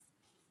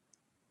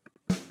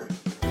Hi,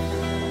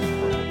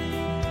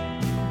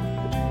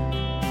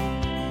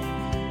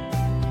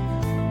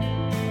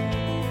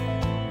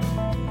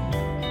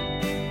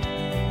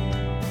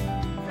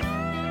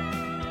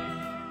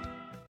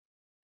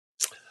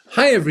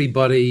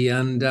 everybody,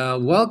 and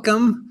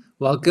welcome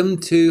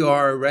to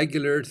our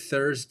regular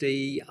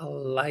Thursday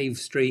live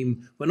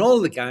stream when all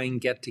the gang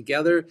get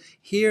together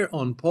here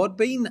on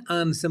Podbean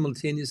and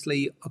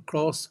simultaneously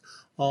across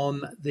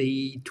on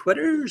the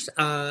Twitters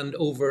and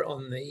over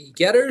on the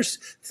Getters,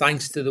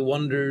 thanks to the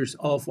wonders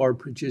of our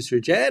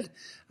producer Jed.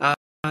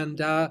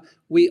 And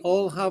we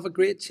all have a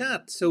great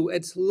chat. So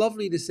it's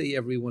lovely to see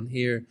everyone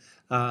here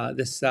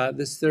this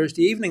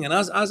Thursday evening. And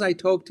as I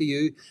talk to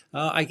you,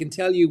 I can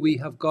tell you we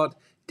have got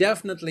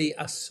definitely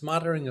a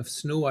smattering of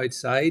snow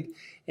outside.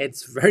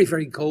 It's very,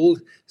 very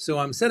cold. So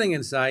I'm sitting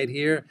inside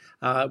here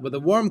with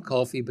a warm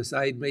coffee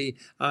beside me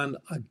and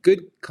a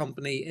good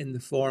company in the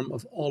form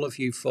of all of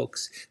you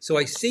folks. So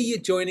I see you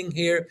joining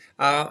here.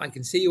 I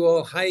can see you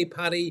all. Hi,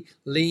 Patty,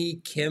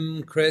 Lee,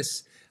 Kim,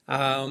 Chris,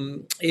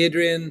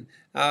 Adrian,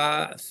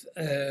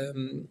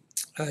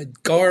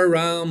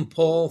 Garam,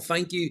 Paul.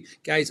 Thank you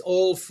guys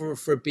all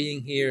for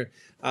being here.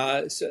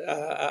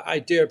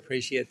 I do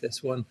appreciate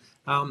this one.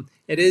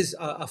 It is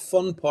a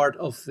fun part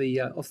of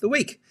the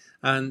week,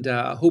 and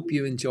I hope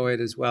you enjoy it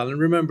as well. And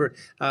remember,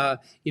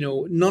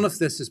 none of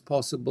this is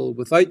possible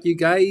without you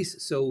guys.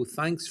 So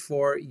thanks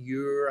for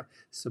your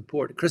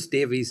support. Chris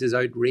Davies is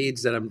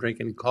outraged that I'm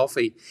drinking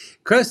coffee.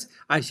 Chris,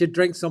 I should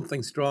drink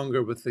something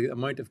stronger with the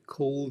amount of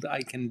cold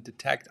I can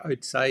detect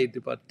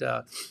outside, but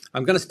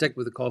I'm going to stick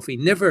with the coffee.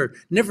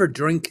 Never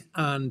drink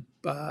and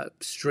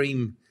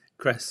stream,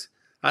 Chris.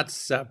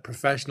 That's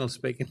professional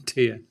speaking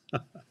to you.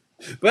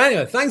 But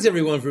anyway, thanks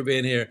everyone for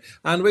being here.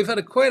 And we've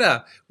had quite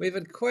a,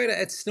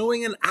 it's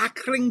snowing in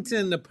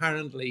Accrington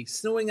apparently.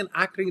 Snowing in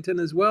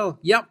Accrington as well.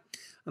 Yep.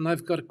 And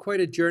I've got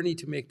quite a journey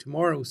to make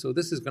tomorrow. So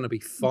this is going to be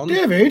fun.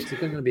 David, It's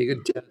going to be a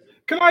good journey.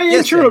 Can I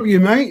interrupt you,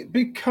 mate?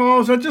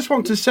 Because I just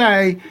want to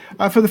say,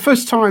 for the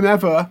first time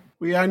ever,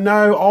 we are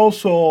now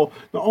also,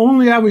 not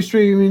only are we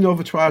streaming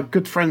over to our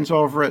good friends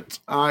over at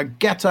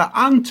Getter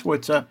and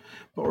Twitter,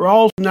 but we're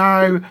also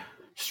now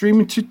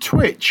streaming to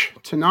Twitch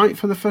tonight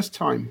for the first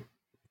time.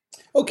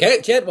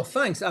 Okay, Jed. Well,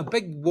 thanks. A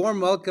big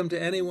warm welcome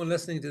to anyone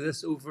listening to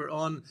this over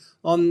on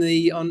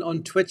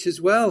Twitch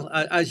as well.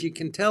 As you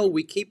can tell,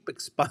 we keep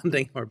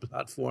expanding our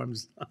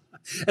platforms.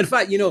 In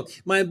fact,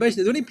 my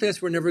ambition, the only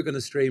place we're never going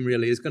to stream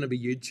really is going to be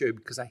YouTube,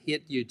 because I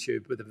hate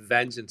YouTube with a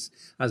vengeance,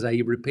 as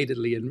I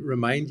repeatedly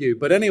remind you.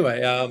 But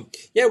anyway,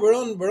 we're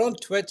on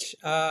Twitch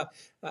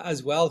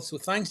as well. So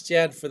thanks,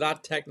 Jed, for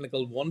that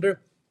technical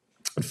wonder.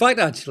 In fact,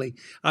 actually,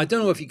 I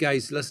don't know if you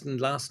guys listened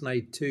last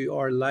night to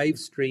our live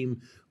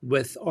stream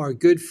with our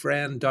good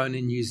friend down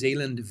in New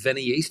Zealand,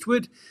 Vinny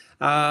Eastwood.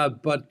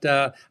 But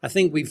I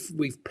think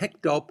we've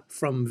picked up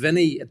from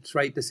Vinny, it's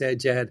right to say,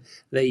 Jed,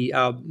 the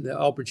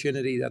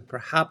opportunity that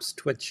perhaps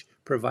Twitch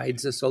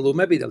provides us, although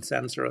maybe they'll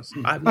censor us.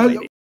 I have no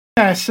idea.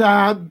 Yes,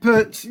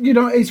 but,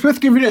 it's worth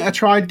giving it a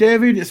try,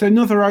 David. It's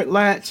another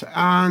outlet,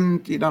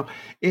 and,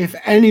 if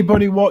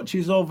anybody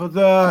watches over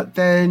there,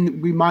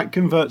 then we might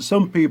convert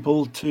some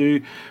people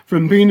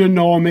from being a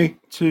normie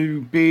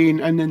to being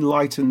an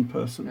enlightened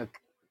person.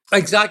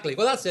 Exactly.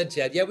 Well, that's it,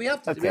 Jed. Yeah, we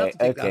have to take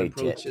that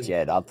approach.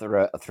 Jed, I'll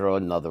throw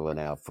another one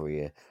out for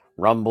you.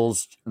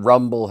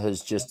 Rumble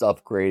has just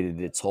upgraded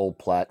its whole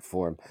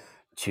platform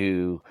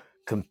to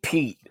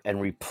compete and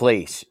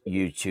replace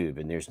YouTube,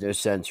 and there's no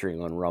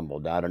censoring on Rumble.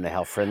 Now, I don't know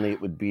how friendly it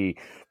would be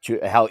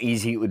how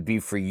easy it would be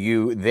for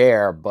you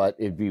there, but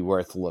it'd be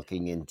worth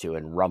looking into.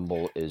 And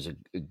Rumble is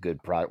a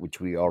good product, which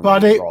we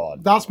already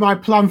brought. That's my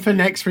plan for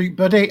next week,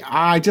 buddy.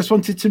 I just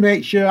wanted to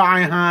make sure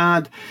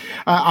I've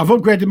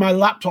upgraded my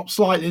laptop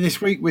slightly this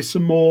week with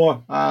some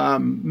more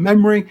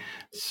memory.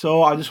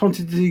 So I just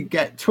wanted to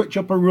get Twitch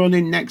up and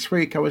running next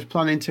week. I was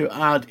planning to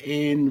add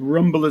in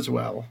Rumble as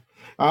well.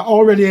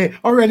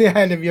 Already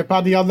ahead of you,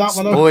 Paddy, on that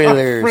one.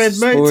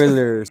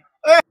 Spoilers.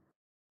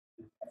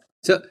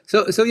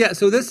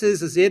 So this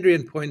is, as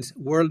Adrian points,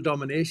 world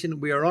domination.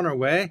 We are on our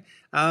way.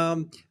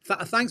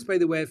 Thanks, by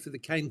the way, for the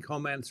kind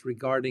comments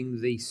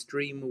regarding the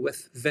stream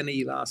with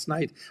Vinny last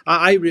night.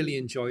 I really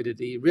enjoyed it.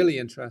 A really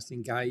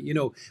interesting guy.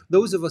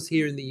 Those of us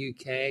here in the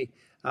UK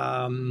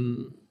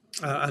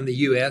and the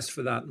US,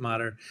 for that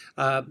matter,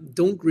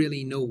 don't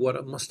really know what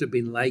it must have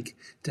been like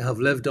to have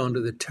lived under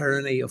the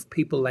tyranny of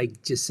people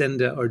like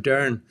Jacinda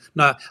Ardern.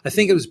 Now, I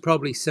think it was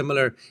probably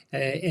similar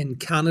in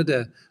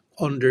Canada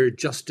under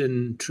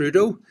Justin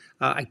Trudeau.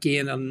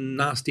 Again, a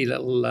nasty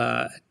little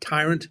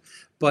tyrant.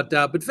 But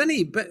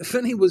Vinny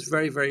was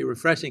very, very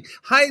refreshing.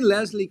 Hi,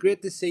 Leslie.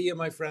 Great to see you,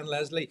 my friend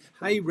Leslie.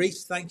 Hi,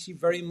 Reese. Thanks you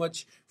very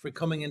much for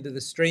coming into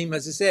the stream.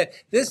 As I say,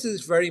 this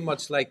is very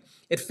much like,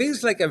 it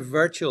feels like a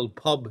virtual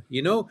pub,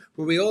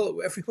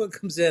 where everyone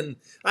comes in.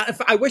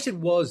 I wish it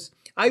was.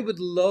 I would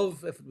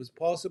love, if it was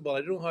possible,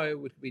 I don't know how it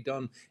would be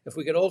done, if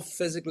we could all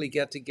physically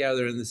get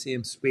together in the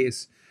same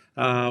space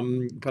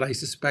But I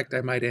suspect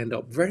I might end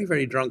up very,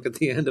 very drunk at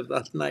the end of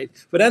that night.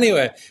 But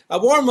anyway, a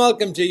warm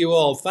welcome to you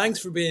all. Thanks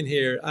for being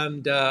here.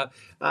 And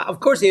of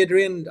course,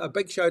 Adrian, a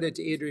big shout out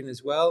to Adrian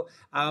as well.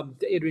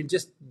 Adrian,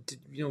 just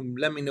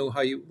let me know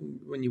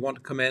when you want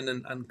to come in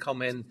and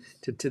come in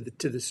to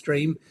the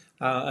stream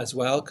as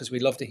well, because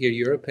we'd love to hear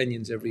your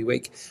opinions every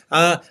week.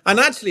 And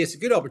actually, it's a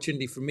good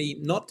opportunity for me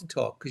not to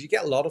talk, because you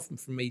get a lot of them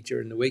from me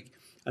during the week.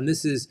 And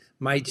this is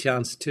my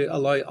chance to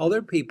allow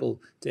other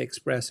people to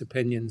express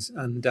opinions,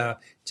 and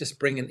just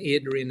bringing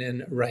Adrian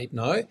in right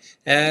now.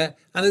 And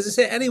as I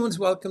say, anyone's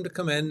welcome to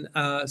come in.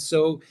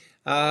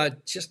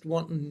 Just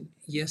wanting,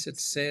 yes, it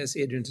says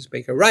Adrian's a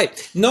speaker.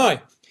 Right,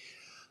 now,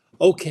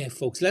 okay,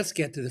 folks, let's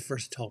get to the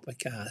first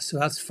topic. So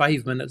that's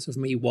 5 minutes of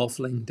me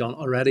waffling done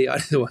already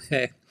out of the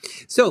way.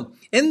 So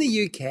in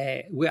the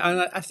UK,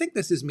 and I think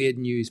this has made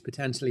news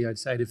potentially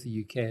outside of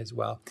the UK as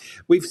well.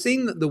 We've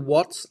seen the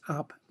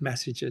WhatsApp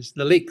messages,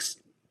 the leaks,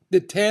 the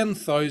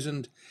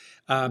 10,000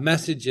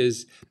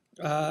 messages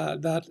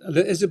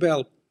that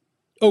Isabel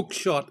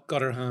Oakeshott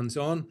got her hands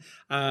on,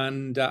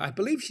 and I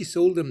believe she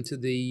sold them to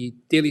the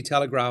Daily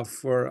Telegraph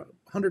for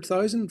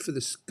 100,000 for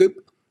the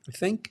scoop, I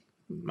think.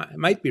 I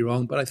might be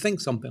wrong, but I think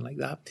something like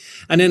that.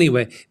 And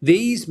anyway,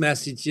 these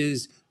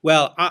messages,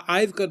 well,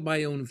 I've got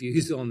my own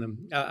views on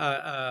them,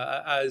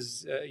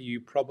 as you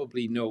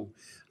probably know.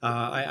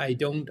 I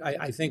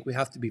think we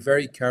have to be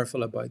very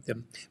careful about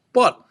them.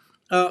 But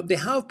they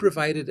have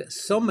provided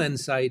some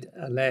insight,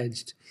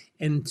 alleged,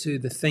 into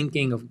the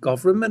thinking of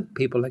government,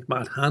 people like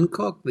Matt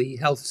Hancock, the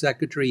health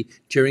secretary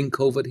during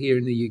COVID here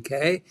in the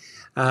UK.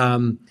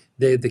 And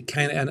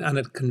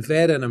it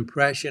conveyed an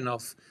impression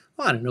of,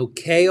 I don't know,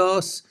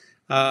 chaos,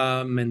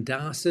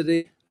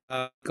 mendacity.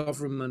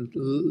 Government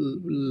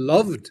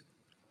loved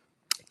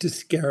to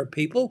scare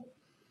people.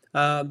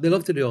 They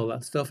love to do all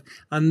that stuff.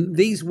 And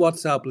these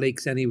WhatsApp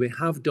leaks, anyway,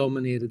 have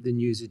dominated the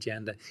news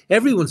agenda.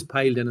 Everyone's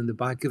piled in the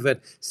back of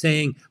it,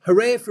 saying,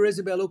 hooray for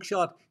Isabel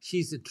Oakeshott.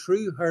 She's the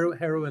true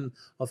heroine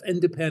of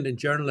independent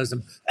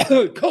journalism.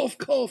 Cough,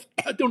 cough.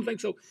 I don't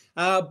think so.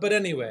 But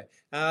anyway,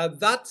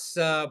 that's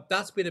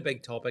been a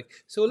big topic.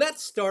 So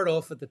let's start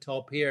off at the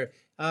top here.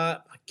 I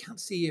can't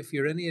see if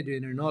you're in,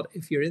 Adrian, or not.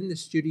 If you're in the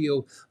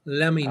studio,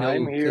 let me know.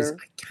 I'm Because here.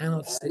 I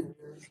cannot see.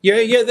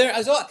 You're there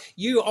as well.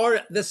 You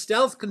are the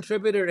stealth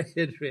contributor,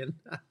 Adrian.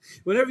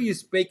 Whenever you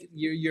speak,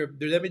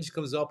 the image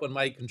comes up on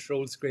my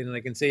control screen, and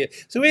I can see it.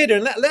 So,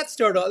 Adrian, let's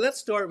start off. Let's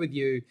start with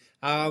you.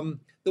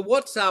 The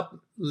WhatsApp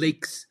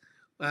leaks.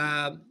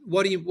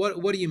 What do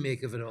you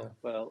make of it all?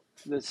 Well,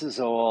 this is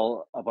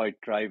all about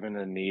driving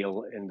a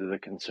nail into the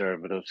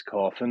Conservatives'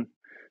 coffin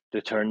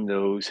to turn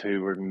those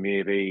who were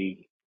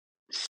maybe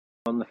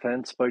on the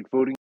fence about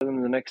voting for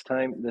them the next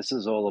time. This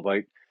is all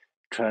about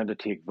trying to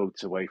take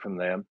votes away from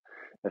them.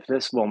 If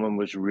this woman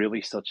was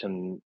really such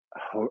an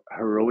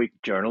heroic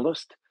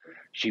journalist,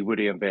 she would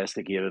have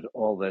investigated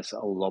all this a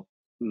lot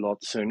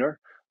sooner,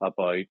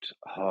 about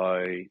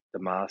how the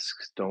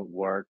masks don't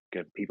work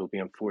and people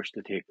being forced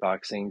to take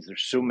vaccines.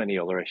 There's so many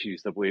other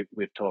issues that we've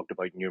talked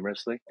about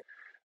numerously.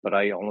 But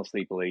I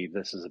honestly believe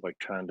this is about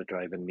trying to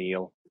drive a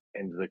nail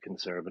into the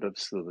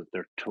Conservatives so that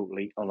they're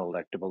totally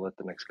unelectable at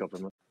the next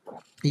government.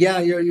 Yeah,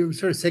 your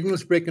sort of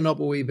signal's breaking up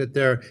a wee bit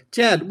there.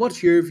 Jed,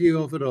 what's your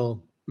view of it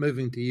all?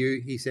 Moving to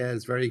you, he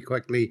says very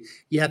quickly,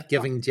 yet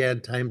giving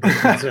Jed time to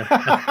answer.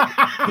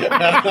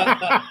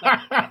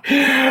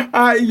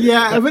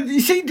 Yeah, but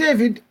you see,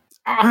 David,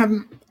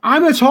 I'm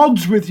at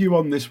odds with you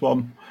on this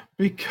one,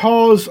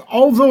 because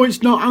although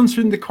it's not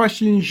answering the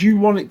questions you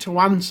want it to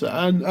answer,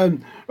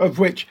 and of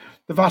which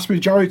the vast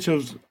majority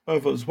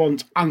of us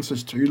want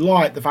answers to,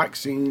 like the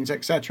vaccines,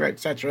 etc.,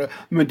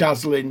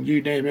 Midazolam,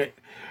 you name it.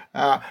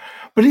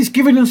 But it's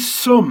given us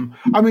some.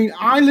 I mean,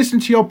 I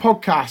listened to your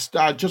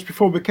podcast just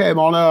before we came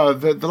on,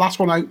 the last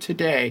one out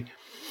today.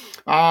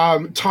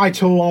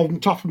 Title on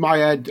top of my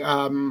head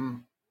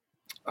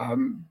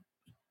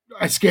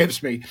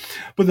escapes me,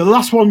 but the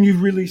last one you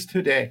released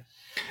today,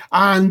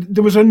 and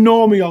there was a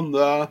normie on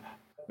there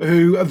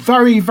who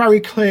very, very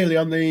clearly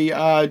on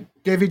the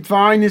David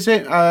Vine, is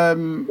it?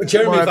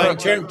 Jeremy Vine.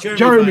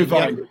 Jeremy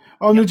Vine. Yeah.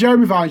 On the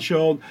Jeremy Vine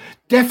show,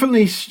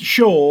 definitely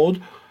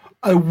showed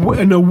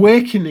an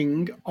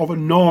awakening of a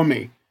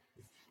normie.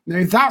 Now,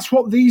 if that's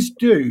what these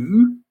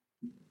do,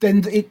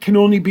 then it can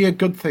only be a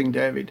good thing,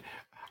 David.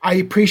 I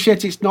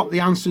appreciate it's not the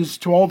answers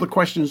to all the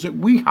questions that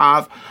we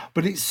have,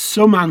 but it's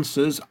some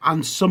answers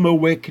and some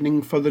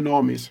awakening for the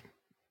normies.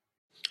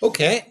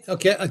 Okay.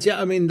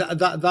 I mean,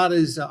 that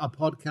is a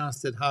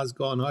podcast that has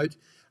gone out.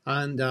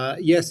 And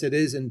yes, it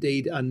is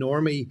indeed a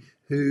normie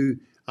who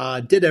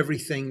did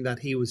everything that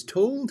he was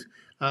told.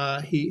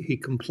 He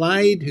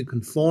complied, who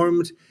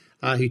conformed,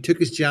 who took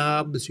his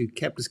jobs, who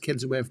kept his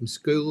kids away from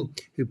school,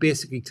 who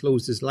basically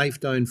closed his life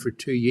down for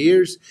 2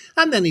 years.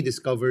 And then he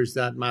discovers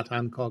that Matt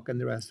Hancock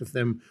and the rest of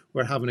them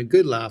were having a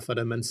good laugh at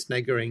him and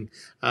sniggering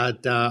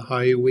at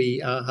how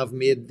we have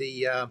made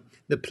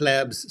the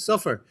plebs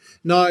suffer.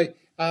 Now,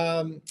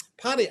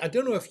 Paddy, I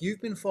don't know if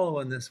you've been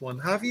following this one.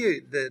 Have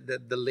you?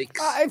 The leaks?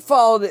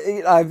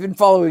 I've been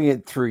following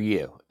it through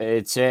you.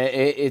 It's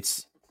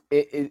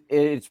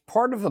it's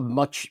part of a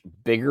much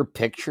bigger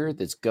picture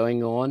that's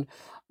going on,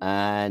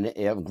 and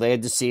I'm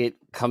glad to see it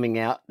coming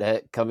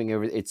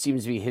over. It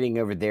seems to be hitting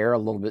over there a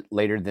little bit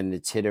later than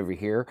it's hit over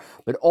here.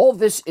 But all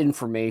this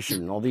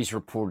information and all these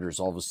reporters,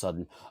 all of a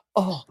sudden,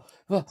 oh,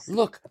 well,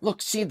 look,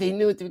 see, they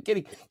knew at the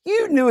beginning.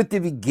 You knew at the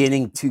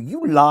beginning too.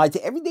 You lied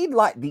to everything.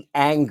 Like the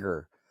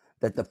anger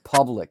that the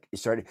public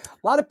is starting.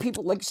 A lot of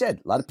people, like I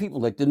said, like the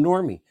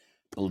normie,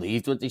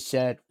 believed what they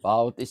said,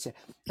 followed what they said.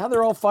 Now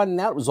they're all finding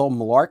out it was all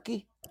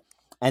malarkey.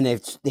 And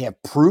they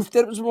have proof that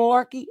it was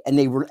malarkey,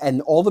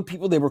 and all the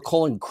people they were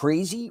calling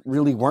crazy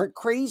really weren't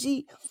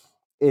crazy.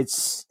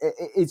 It's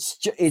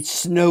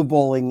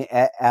snowballing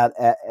and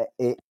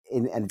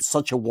it's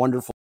such a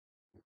wonderful.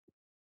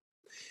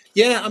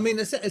 Yeah, I mean,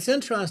 it's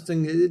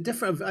interesting.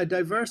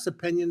 Diverse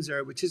opinions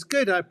there, which is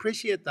good. I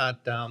appreciate that.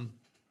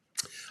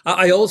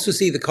 I also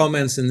see the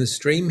comments in the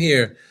stream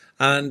here,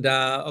 and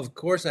of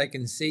course, I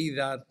can see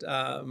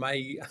that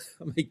my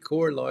my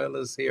core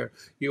loyalists here,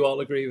 you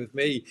all agree with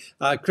me.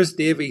 Chris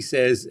Davey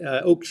says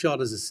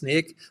Oakeshott is a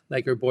snake,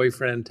 like her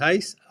boyfriend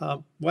Tice.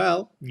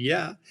 Well,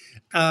 yeah.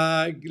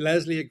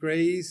 Leslie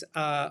agrees.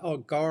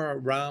 Gara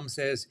Ram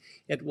says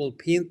it will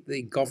paint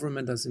the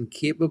government as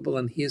incapable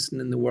and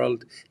hastening the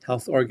World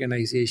Health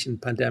Organization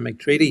pandemic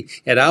treaty.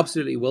 It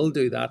absolutely will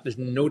do that. There's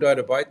no doubt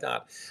about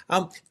that.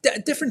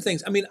 Different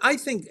things. I mean, I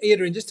think,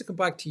 Adrian, just to come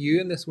back to you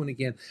in this one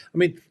again, I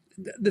mean,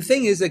 the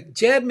thing is that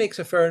Jed makes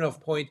a fair enough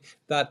point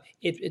that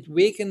it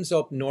wakens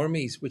up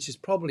normies, which is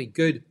probably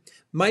good.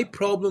 My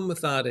problem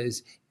with that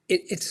is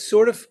it's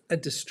sort of a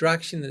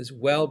distraction as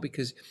well,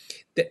 because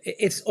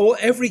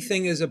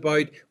everything is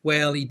about,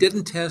 well, he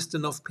didn't test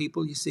enough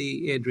people, you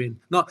see, Adrian.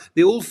 Not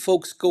the old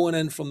folks going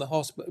in from the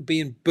hospital,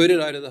 being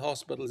booted out of the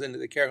hospitals into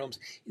the care homes.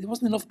 There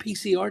wasn't enough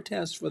PCR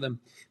tests for them.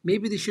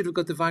 Maybe they should have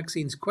got the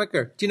vaccines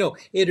quicker. Do you know,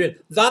 Adrian,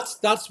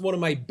 that's one of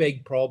my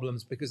big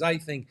problems, because I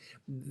think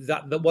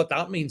that what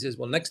that means is,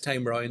 well, next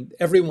time around,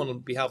 everyone will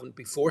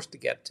be forced to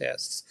get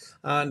tests,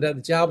 and the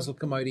jabs will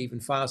come out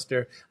even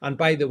faster. And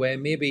by the way,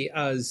 maybe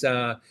as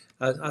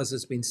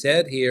has been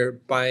said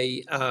here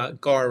by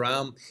Gar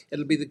Ram,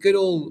 it'll be the good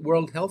old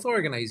World Health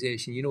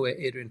Organization, you know,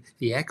 Adrian,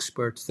 the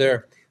experts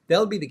there.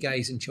 They'll be the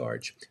guys in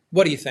charge.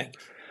 What do you think?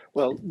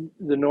 Well,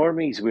 the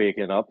normies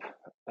waking up.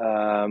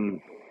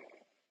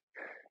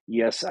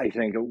 Yes, I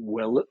think it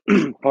will.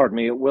 Pardon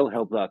me, it will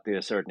help that to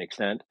a certain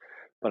extent,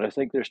 but I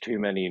think there's too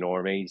many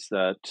normies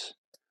that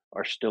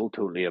are still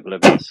totally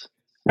oblivious,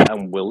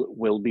 and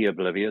will be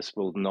oblivious,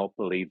 will not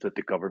believe that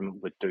the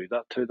government would do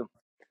that to them.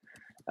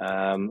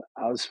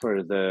 As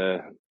for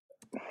the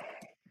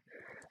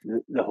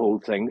whole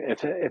thing,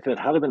 if it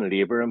had been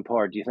Labour in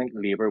power, do you think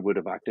Labour would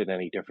have acted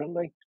any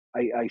differently?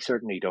 I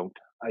certainly don't.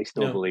 I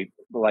still believe.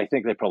 Well, I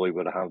think they probably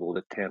would have handled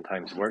it 10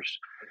 times worse.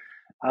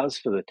 As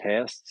for the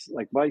tests,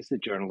 like, why is the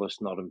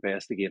journalist not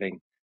investigating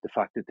the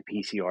fact that the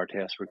PCR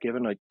tests were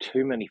giving out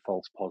too many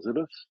false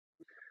positives?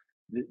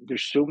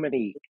 There's so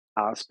many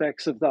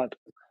aspects of that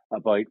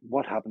about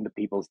what happened to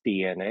people's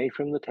DNA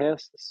from the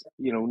tests.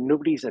 You know,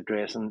 nobody's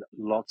addressing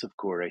lots of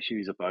core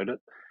issues about it.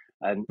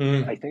 And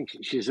I think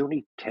she's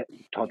only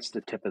touched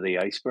the tip of the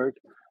iceberg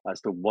as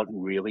to what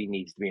really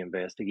needs to be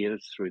investigated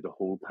through the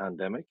whole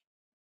pandemic.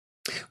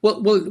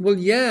 Well,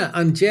 yeah.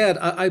 And Jed,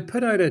 I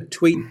put out a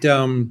tweet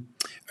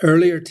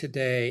earlier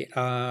today.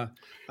 I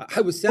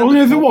was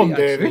only the one,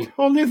 actually. David.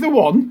 Only the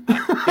one.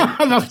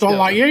 That's not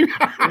like you.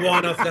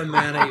 One of the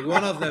many.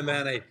 One of the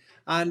many.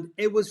 And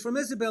it was from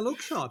Isabel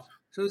Oakeshott.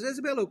 So it was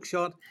Isabel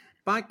Oakeshott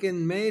back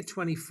in May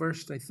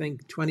 21st, I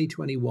think,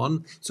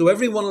 2021. So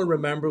everyone will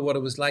remember what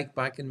it was like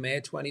back in May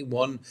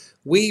 21.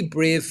 We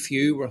brave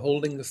few were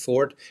holding the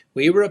fort.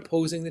 We were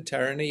opposing the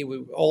tyranny.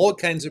 All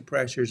kinds of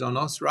pressures on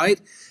us,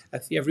 right?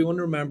 Everyone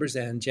remembers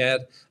then,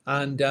 Jed.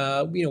 And,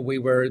 we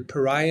were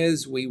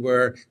pariahs. We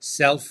were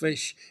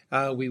selfish.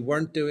 We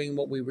weren't doing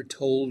what we were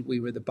told. We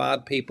were the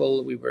bad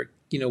people. We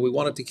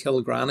wanted to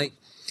kill Granny.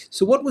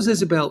 So what was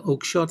Isabel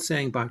Oakeshott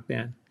saying back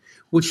then?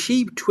 Well,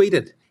 she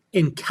tweeted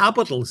in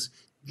capitals,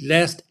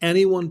 lest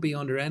anyone be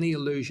under any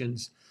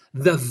illusions,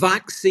 the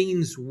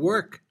vaccines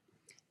work.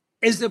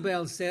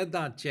 Isabel said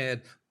that,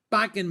 Jed,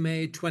 back in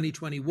May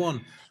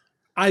 2021.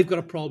 I've got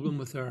a problem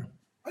with her.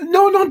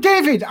 No,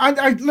 David.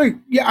 I look.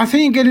 Yeah, I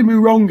think you're getting me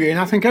wrong here, and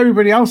I think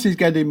everybody else is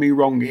getting me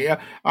wrong here.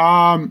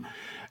 I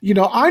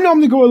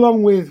normally go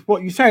along with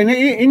what you're saying.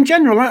 In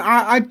general,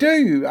 I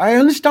do. I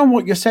understand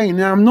what you're saying,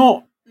 and I'm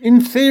not, in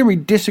theory,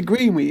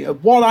 disagreeing with you.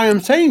 What I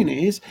am saying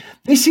is,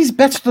 this is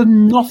better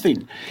than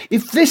nothing.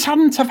 If this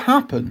hadn't have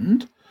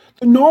happened,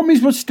 the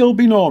normies would still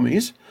be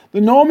normies. The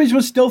normies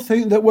would still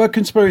think that we're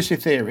conspiracy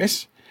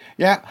theorists.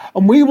 Yeah,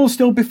 and we will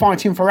still be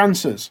fighting for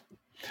answers.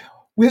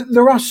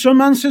 There are some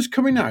answers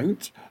coming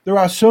out. There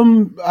are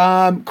some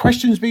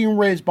questions being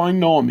raised by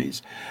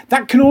normies.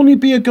 That can only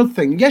be a good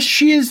thing. Yes,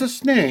 she is a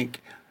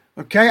snake.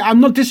 Okay,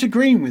 I'm not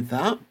disagreeing with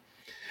that.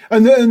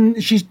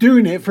 And she's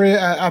doing it for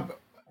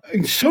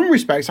in some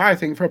respects, I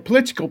think, for a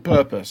political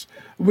purpose,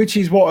 which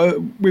is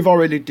what we've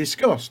already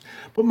discussed.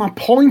 But my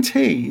point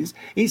is,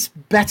 it's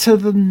better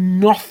than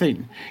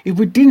nothing. If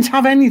we didn't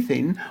have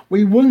anything,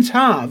 we wouldn't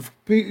have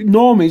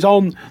normies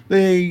on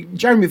the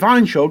Jeremy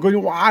Vine show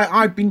going, well,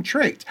 I've been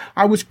tricked.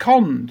 I was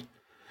conned.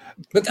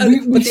 But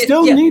We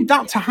still need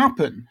that to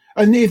happen.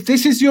 And if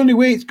this is the only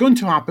way it's going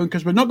to happen,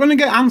 because we're not going to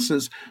get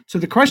answers to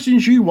the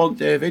questions you want,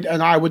 David,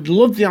 and I would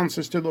love the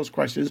answers to those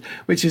questions,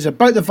 which is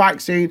about the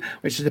vaccine,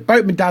 which is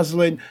about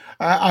midazoline,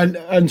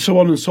 and so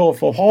on and so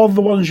forth, all the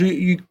ones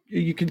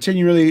you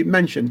continually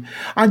mention.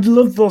 I'd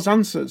love those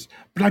answers,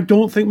 but I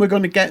don't think we're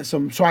going to get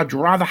some. So I'd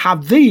rather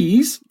have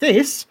this,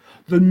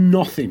 than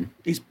nothing.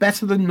 It's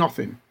better than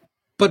nothing.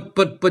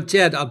 But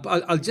Jed,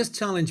 I'll just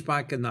challenge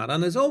back in that.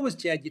 And as always,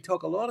 Jed, you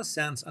talk a lot of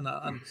sense, and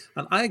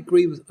I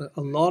agree with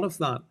a lot of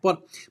that.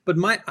 But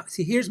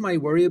here's my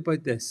worry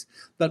about this: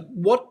 that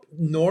what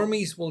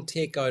normies will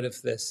take out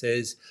of this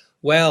is,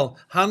 well,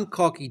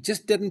 Hancock, he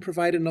just didn't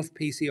provide enough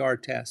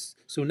PCR tests,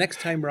 so next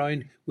time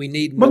round we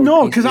need more. But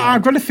no, because PCR.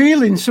 I've got a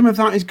feeling some of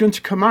that is going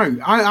to come out.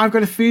 I've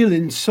got a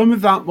feeling some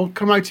of that will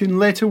come out in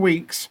later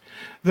weeks.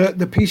 That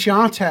the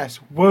PCR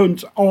tests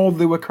weren't all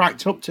they were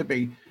cracked up to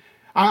be.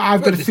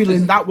 I've got a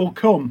feeling that will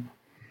come.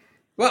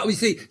 Well, we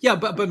see, yeah,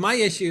 but my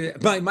issue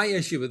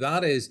with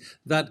that is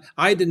that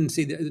I didn't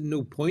see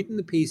no point in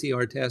the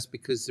PCR test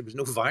because there was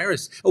no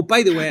virus. Oh,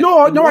 by the way,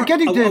 I get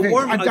it, David.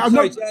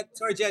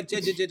 Sorry,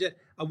 Jed.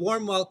 A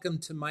warm welcome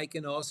to Mike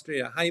in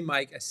Austria. Hi,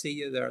 Mike. I see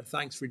you there.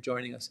 Thanks for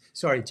joining us.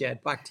 Sorry,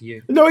 Jed. Back to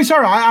you. No, it's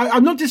all right.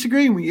 I'm not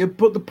disagreeing with you,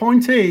 but the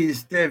point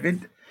is,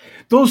 David,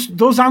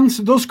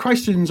 those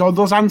questions or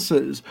those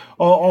answers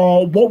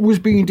or what was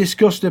being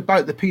discussed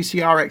about the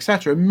PCR,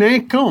 etc., may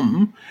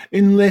come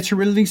in later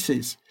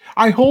releases.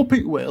 I hope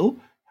it will,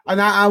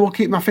 and I will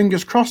keep my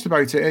fingers crossed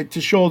about it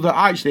to show that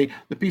actually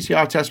the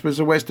PCR test was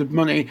a waste of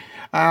money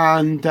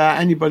and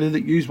anybody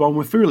that used one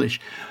were foolish.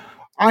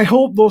 I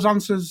hope those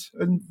answers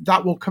and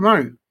that will come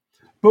out.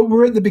 But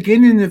we're at the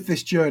beginning of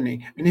this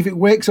journey, and if it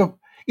wakes up,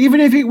 even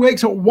if it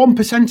wakes up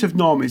 1% of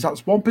normies,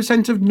 that's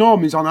 1% of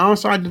normies on our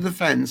side of the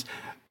fence,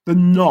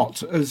 than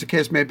not, as the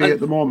case may be at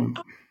the moment.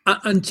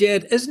 And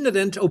Jed, isn't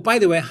it oh, by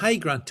the way, hi,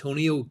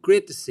 Grantonio.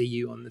 Great to see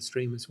you on the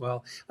stream as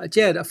well.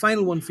 Jed, a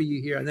final one for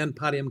you here, and then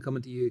Paddy, I'm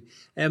coming to you.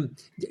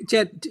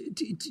 Jed,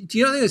 do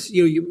you know this?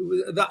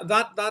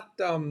 That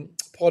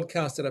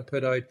podcast that I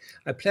put out,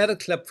 I played a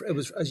clip. It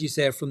was, as you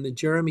say, from the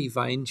Jeremy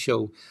Vine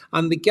show,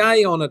 and the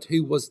guy on it,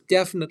 who was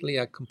definitely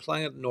a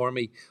compliant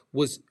normie,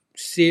 was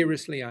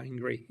seriously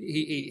angry.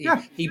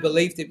 He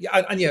believed it.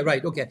 And yeah,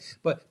 right, okay.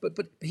 But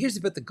here's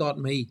the bit that got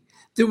me.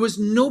 There was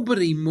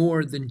nobody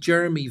more than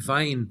Jeremy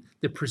Vine,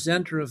 the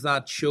presenter of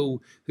that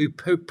show, who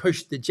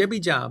pushed the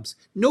jibby jabs.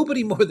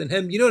 Nobody more than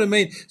him. You know what I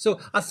mean? So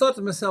I thought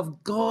to myself,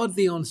 God,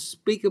 the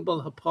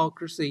unspeakable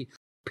hypocrisy.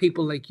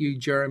 People like you,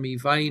 Jeremy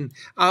Vine,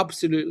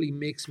 absolutely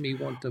makes me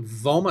want to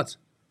vomit.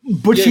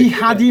 But he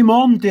had him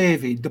on,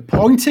 David. The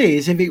point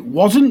is, if it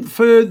wasn't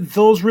for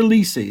those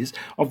releases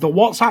of the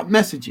WhatsApp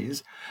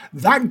messages,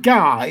 if that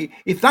guy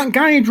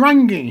had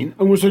rang in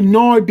and was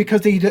annoyed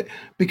because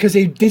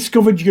he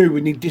discovered you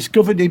and he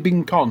discovered he'd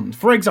been conned,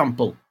 for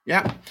example,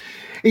 yeah,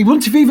 he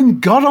wouldn't have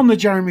even got on the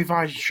Jeremy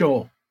Vine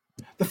show.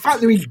 The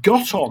fact that he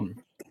got on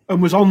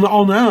and was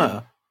on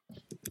air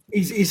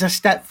is a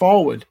step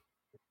forward.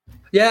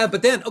 Yeah,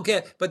 but then I'm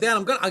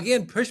going to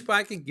again push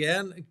back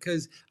again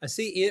because I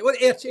see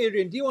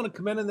Adrian, do you want to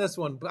come in this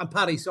one? I'm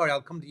Paddy, sorry, I'll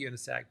come to you in a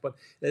sec, but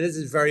this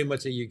is very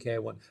much a UK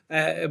one.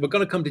 We're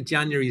going to come to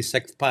January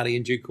 6th, Paddy,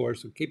 in due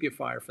course, so keep your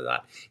fire for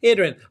that.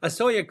 Adrian, I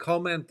saw your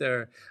comment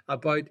there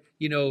about,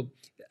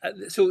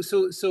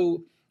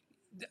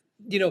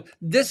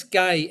 this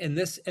guy in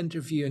this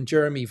interview in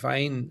Jeremy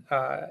Vine,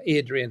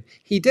 Adrian,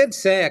 he did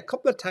say a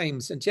couple of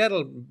times, and Jed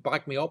will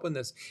back me up on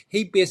this,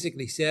 he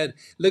basically said,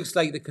 looks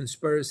like the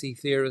conspiracy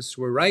theorists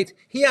were right.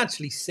 He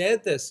actually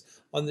said this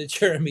on the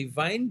Jeremy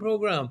Vine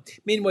program.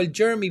 Meanwhile,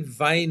 Jeremy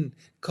Vine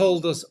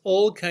called us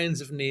all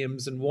kinds of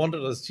names and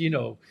wanted us,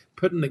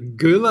 put in the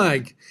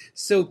gulag.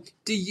 So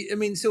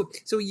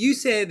so you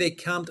say they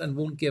can't and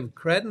won't give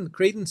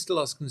credence to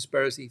us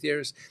conspiracy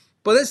theorists.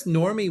 But this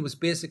normie was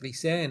basically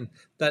saying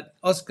that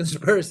us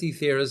conspiracy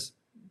theorists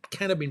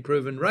kind of been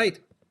proven right,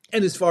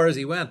 in as far as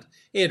he went.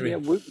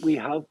 Adrian. Yeah, we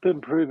have been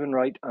proven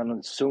right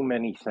on so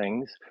many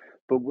things.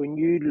 But when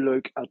you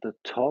look at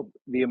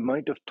the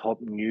amount of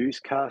top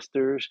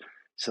newscasters,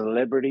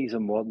 celebrities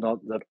and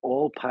whatnot that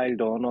all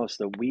piled on us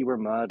that we were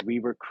mad,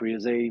 we were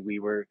crazy, we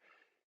were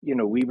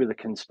the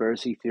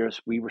conspiracy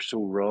theorists, we were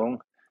so wrong.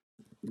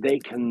 They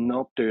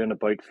cannot do an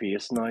about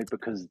face now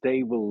because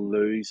they will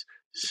lose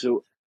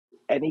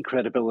any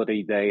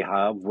credibility they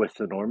have with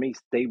the normies,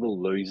 they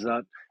will lose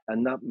that.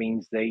 And that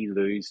means they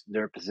lose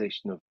their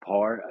position of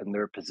power and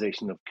their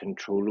position of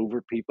control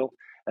over people.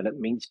 And it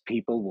means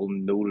people will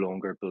no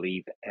longer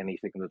believe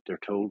anything that they're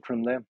told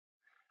from them.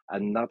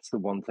 And that's the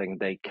one thing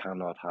they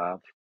cannot have.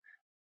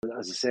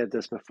 As I said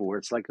this before,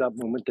 it's like that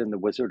moment in The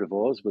Wizard of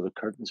Oz where the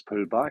curtains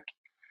pull back.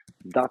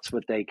 That's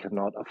what they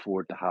cannot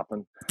afford to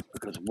happen.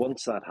 Because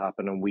once that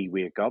happens and we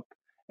wake up,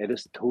 it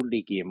is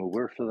totally game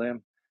over for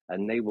them,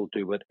 and they will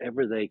do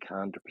whatever they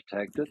can to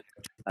protect it.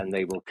 And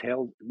they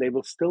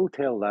will still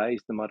tell lies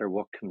no matter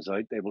what comes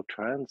out. They will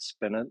try and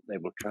spin it, they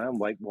will try and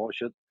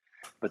whitewash it,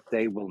 but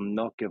they will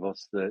not give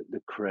us the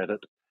credit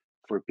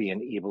for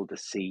being able to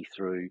see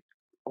through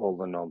all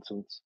the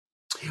nonsense.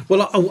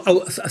 Well,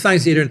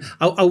 thanks, Adrian.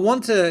 I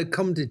want to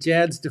come to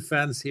Jed's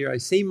defence here. I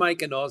see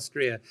Mike in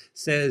Austria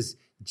says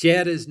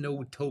Jed is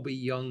no Toby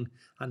Young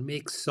and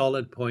makes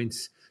solid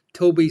points.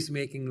 Toby's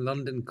making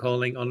London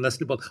Calling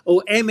unlistenable.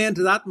 Oh, amen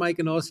to that, Mike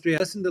in Austria.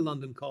 Listen to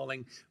London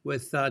Calling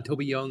with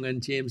Toby Young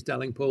and James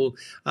Dellingpole.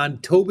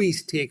 And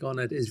Toby's take on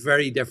it is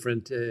very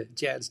different to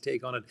Jed's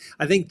take on it.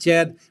 I think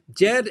Jed,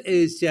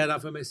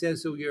 if I may say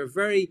so, you're a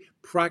very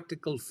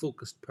practical,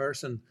 focused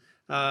person.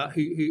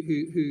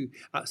 Who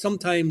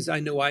sometimes I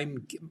know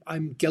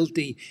I'm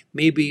guilty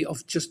maybe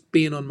of just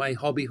being on my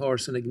hobby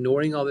horse and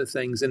ignoring other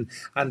things and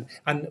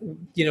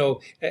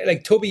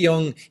like Toby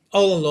Young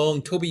all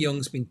along. Toby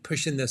Young's been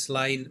pushing this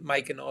line.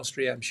 Mike in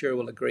Austria, I'm sure,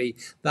 will agree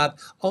that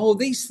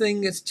these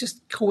things, it's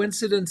just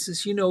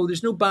coincidences.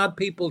 There's no bad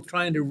people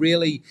trying to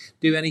really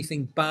do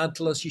anything bad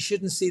to us. You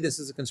shouldn't see this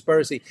as a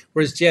conspiracy.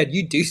 Whereas Jed,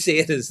 you do see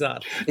it as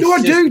that. No,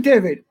 I do,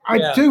 David.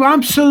 I do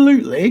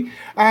absolutely.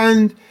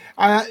 And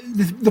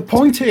the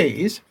point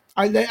is,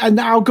 and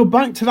I'll go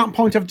back to that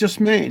point I've just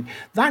made.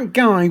 That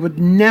guy would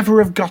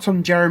never have got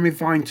on Jeremy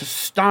Vine to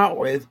start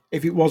with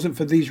if it wasn't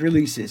for these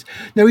releases.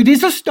 Now, it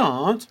is a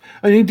start,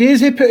 and it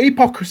is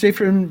hypocrisy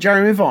from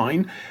Jeremy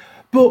Vine,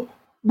 but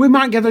we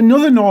might get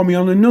another normie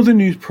on another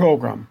news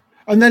programme,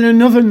 and then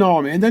another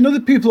normie, and then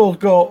other people will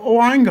go, oh,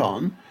 hang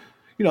on,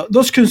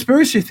 those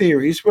conspiracy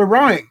theories were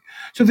right.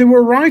 So they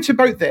were right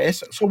about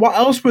this. So what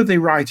else were they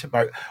right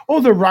about? Oh,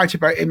 they're right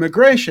about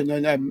immigration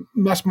and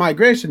mass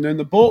migration and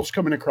the boats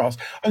coming across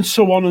and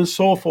so on and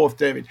so forth,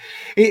 David.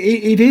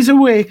 It is a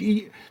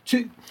way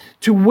to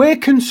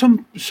awaken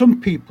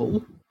some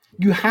people.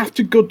 You have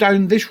to go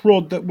down this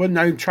road that we're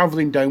now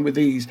travelling down with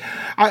ease.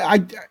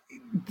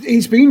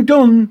 It's been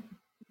done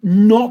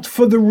not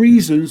for the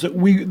reasons that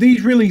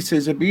these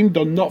releases are being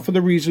done, not for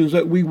the reasons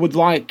that we would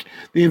like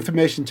the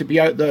information to be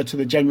out there to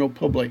the general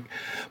public.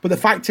 But the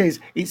fact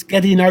is, it's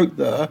getting out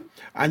there,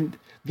 and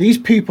these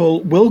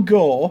people will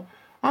go,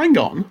 hang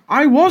on,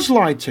 I was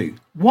lied to.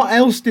 What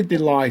else did they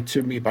lie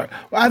to me about?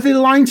 Are they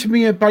lying to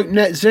me about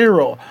net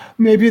zero?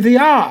 Maybe they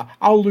are.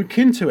 I'll look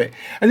into it.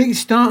 And it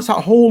starts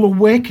that whole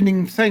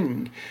awakening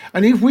thing.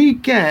 And if we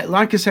get,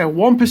 like I said,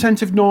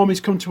 1% of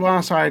normies come to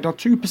our side or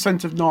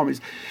 2% of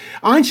normies,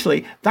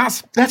 actually,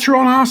 that's better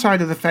on our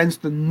side of the fence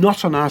than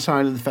not on our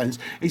side of the fence.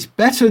 It's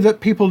better that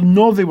people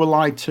know they were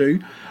lied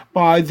to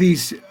by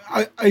these,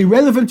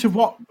 irrelevant of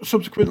what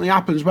subsequently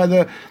happens,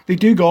 whether they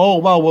do go, oh,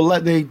 well, we'll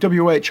let the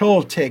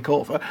WHO take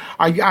over.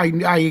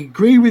 I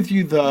agree with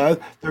you there.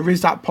 There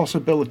is that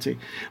possibility.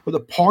 But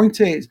the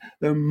point is,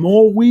 the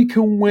more we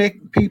can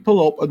wake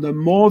people up and the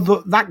more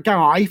that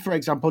guy, for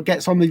example,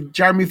 gets on the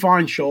Jeremy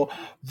Vine show,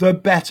 the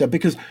better.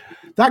 Because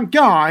that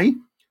guy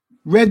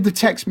read the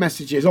text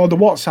messages or the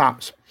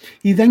WhatsApps.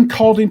 He then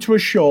called into a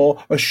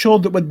show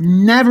that would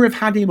never have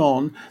had him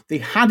on. They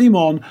had him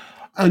on,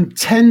 and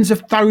tens of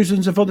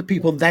thousands of other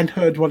people then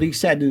heard what he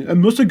said and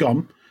must have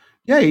gone,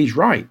 yeah, he's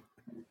right.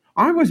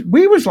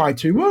 We was lied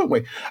to, weren't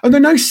we? And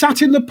they're now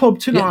sat in the pub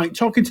tonight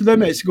talking to their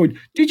mates going,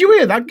 did you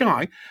hear that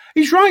guy?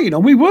 He's right,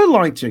 we were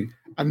lied to.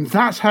 And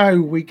that's how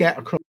we get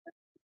across.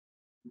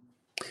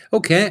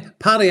 Okay,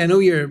 Paddy, I know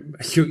you're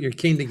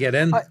keen to get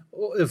in.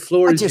 The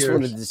floor is yours. I just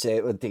wanted to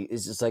say one thing.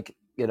 It's just like,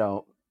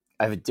 I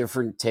have a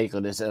different take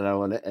on this, and I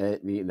want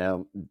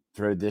to,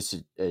 throw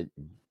this at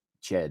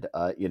Jed,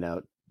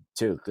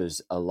 too,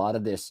 because a lot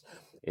of this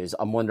is,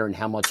 I'm wondering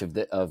how much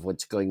of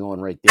what's going on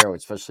right there,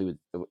 especially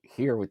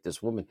with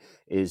this woman,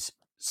 is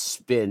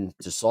spin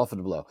to soften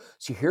the blow.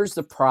 So here's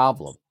the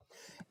problem.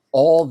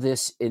 All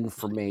this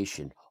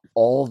information,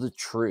 all the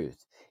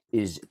truth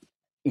is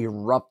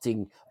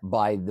erupting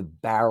by the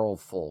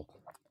barrelful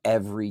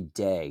every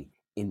day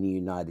in the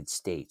United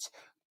States.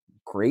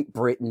 Great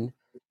Britain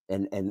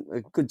and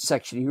a good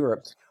section of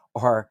Europe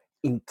are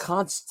in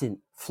constant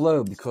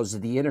flow because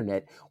of the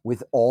internet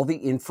with all the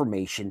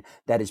information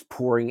that is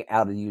pouring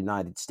out of the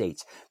United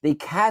States. They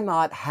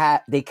cannot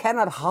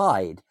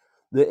hide.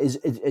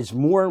 Is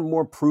more and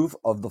more proof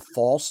of the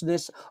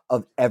falseness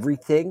of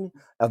everything,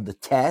 of the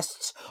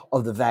tests,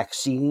 of the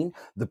vaccine,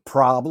 the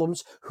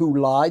problems, who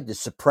lied, the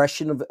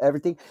suppression of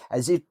everything,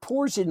 as it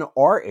pours into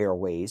our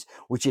airways,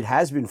 which it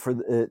has been for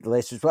the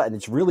last, and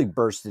it's really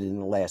bursted in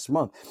the last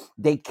month.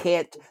 They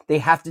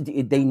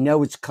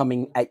know it's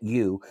coming at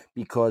you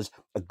because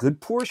a good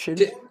portion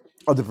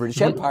of the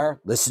British Empire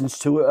listens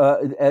to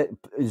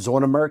is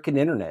on American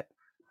internet.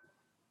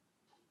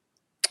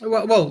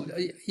 Well,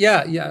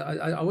 yeah.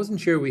 I wasn't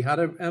sure we had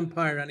an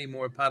empire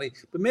anymore, Paddy,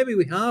 but maybe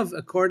we have,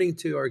 according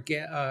to our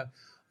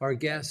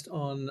guest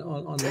on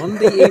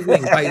Monday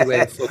evening. By the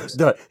way, folks,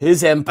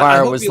 his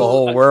empire was the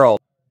whole world.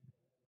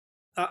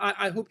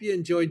 I hope you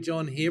enjoyed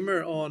John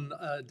Hamer on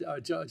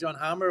John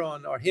Hammer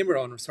on or Hamer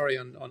on sorry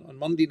on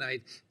Monday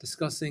night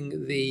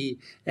discussing the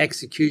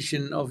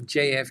execution of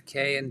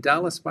JFK in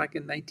Dallas back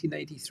in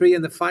 1993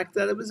 and the fact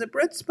that it was the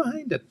Brits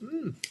behind it.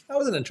 That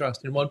was an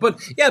interesting one. But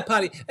yeah,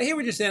 Paddy, I hear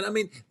what you're saying. I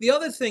mean, the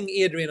other thing,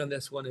 Adrian, on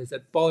this one is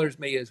that bothers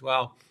me as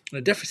well.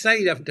 On a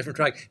slightly different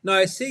track. Now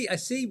I see.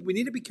 We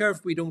need to be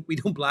careful. We don't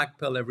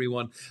blackpill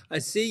everyone. I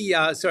see.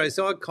 Sorry, I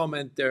saw a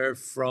comment there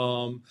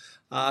from.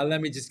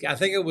 Let me just. I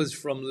think it was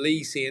from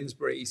Lee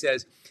Sainsbury. He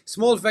says,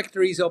 "Small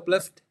victories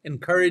uplift,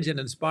 encourage, and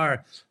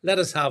inspire." Let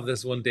us have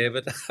this one,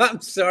 David. I'm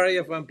sorry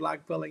if I'm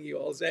blackpilling you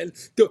all saying,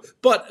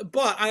 but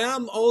I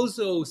am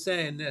also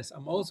saying this.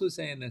 I'm also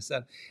saying this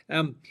that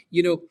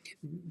you know,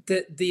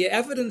 the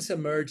evidence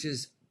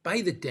emerges by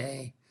the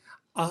day.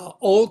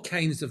 All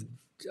kinds of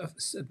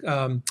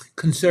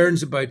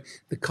concerns about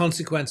the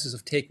consequences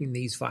of taking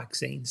these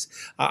vaccines.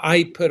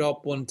 I put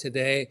up one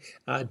today,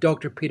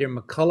 Dr. Peter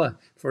McCullough,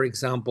 for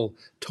example,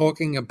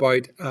 talking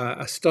about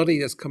a study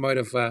that's come out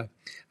of a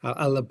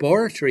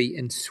laboratory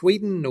in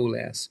Sweden, no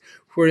less,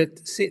 where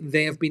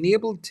they have been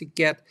able to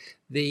get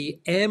the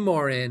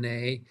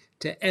mRNA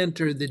to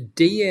enter the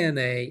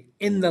DNA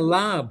in the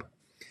lab.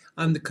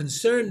 And the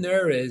concern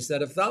there is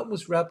that if that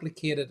was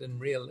replicated in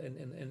real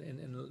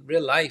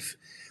life,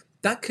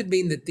 that could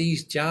mean that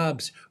these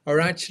jabs are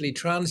actually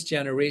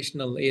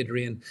transgenerational,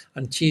 Adrian,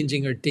 and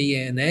changing our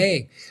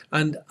DNA.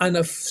 And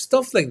if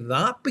stuff like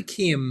that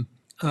became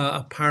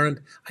apparent,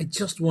 I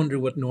just wonder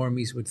what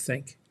normies would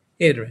think.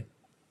 Adrian.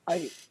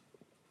 I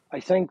I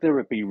think there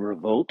would be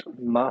revolt,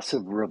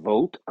 massive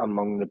revolt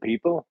among the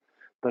people,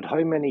 but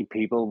how many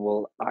people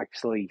will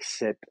actually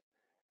sit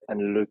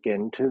and look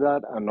into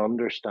that and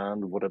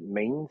understand what it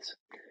means?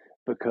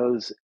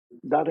 Because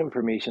that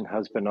information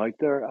has been out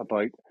there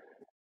about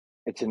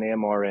it's an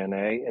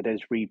mRNA, it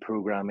is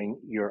reprogramming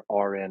your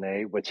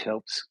RNA, which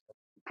helps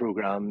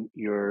program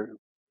your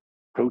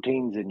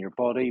proteins in your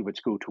body,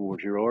 which go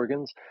towards your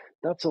organs.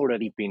 That's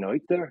already been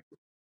out there.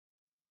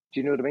 Do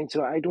you know what I mean?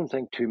 So I don't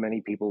think too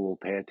many people will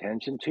pay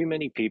attention. Too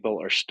many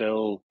people are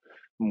still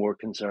more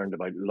concerned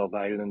about Love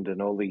Island and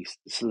all these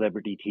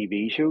celebrity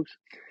TV shows.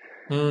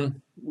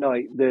 Now,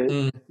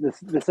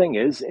 the thing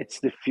is, it's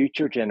the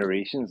future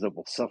generations that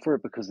will suffer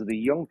because of the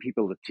young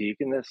people that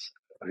taken this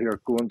who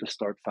are going to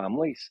start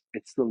families.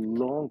 It's the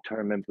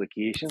long-term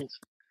implications.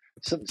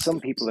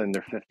 Some people in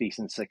their 50s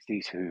and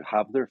 60s who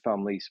have their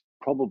families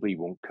probably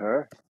won't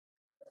care,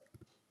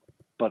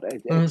 but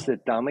it's the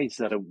damage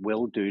that it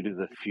will do to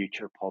the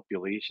future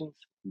populations.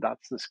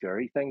 That's the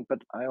scary thing.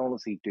 But I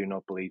honestly do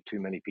not believe too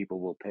many people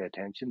will pay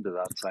attention to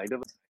that side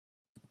of it.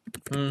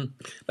 Can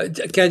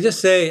I just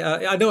say,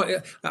 I know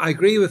I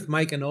agree with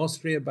Mike in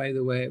Austria, by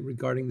the way,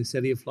 regarding the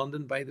City of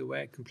London, by the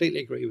way. I completely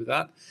agree with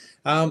that.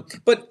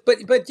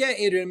 But yeah,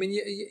 Adrian, I mean,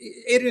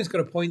 Adrian's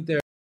got a point there.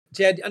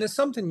 Jed, and it's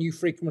something you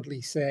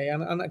frequently say,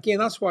 and again,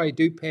 that's why I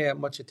do pay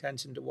much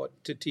attention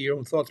to your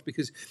own thoughts,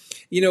 because,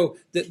 you know,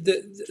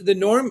 the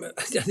norm.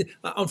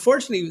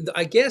 Unfortunately,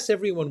 I guess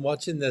everyone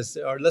watching this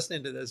or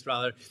listening to this,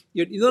 rather,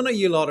 none of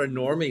you lot are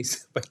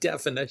normies by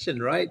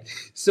definition, right?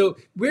 So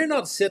we're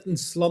not sitting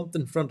slumped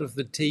in front of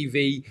the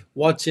TV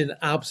watching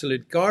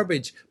absolute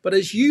garbage. But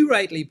as you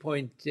rightly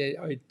point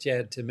out,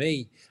 Jed, to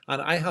me,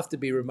 and I have to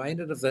be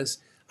reminded of this.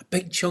 A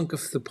big chunk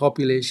of the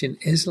population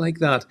is like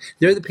that.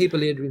 They're the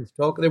people Adrian's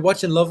talking. They're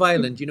watching Love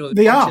Island, you know.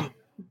 They watching,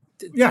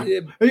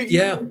 are.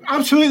 Yeah.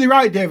 Absolutely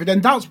right, David.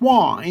 And that's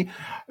why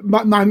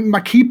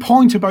my key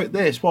point about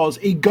this was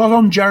he got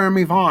on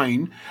Jeremy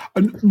Vine,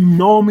 and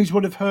normies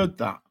would have heard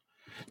that.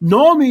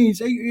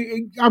 Normies,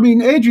 I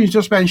mean, Adrian's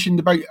just mentioned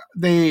about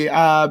the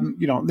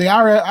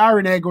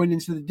RNA going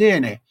into the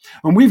DNA,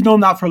 and we've known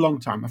that for a long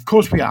time. Of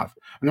course we have,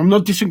 and I'm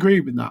not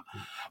disagreeing with that.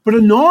 But a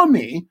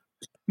normie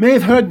may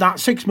have heard that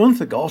 6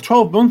 months ago,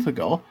 12 months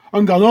ago,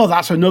 and gone, oh,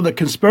 that's another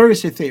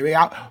conspiracy theory.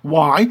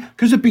 Why?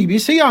 Because the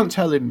BBC aren't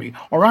telling me,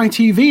 or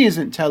ITV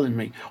isn't telling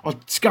me, or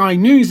Sky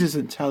News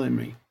isn't telling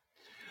me.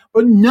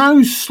 But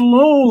now,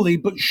 slowly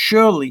but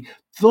surely,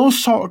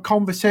 those sort of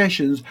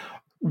conversations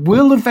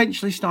will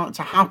eventually start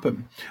to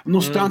happen. And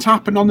they'll start to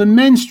happen on the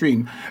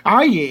mainstream,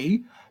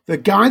 i.e., the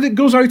guy that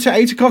goes out at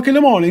 8 o'clock in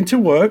the morning to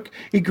work,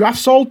 he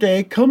grafts all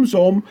day, comes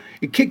home,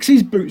 he kicks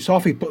his boots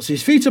off, he puts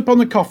his feet up on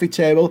the coffee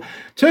table,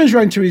 turns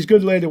around to his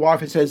good lady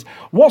wife and says,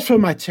 what's for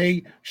my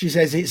tea? She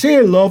says, it's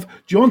here, love.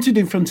 Do you want it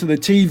in front of the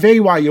TV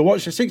while you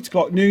watch the 6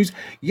 o'clock news?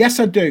 Yes,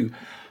 I do.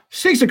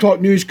 6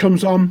 o'clock news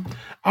comes on.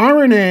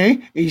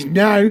 RNA is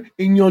now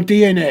in your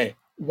DNA.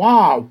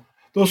 Wow.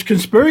 Those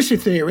conspiracy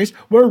theories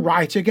were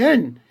right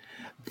again.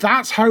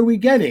 That's how we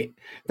get it.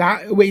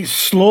 That way,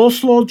 slow,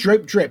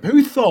 drip, drip.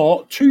 Who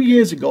thought 2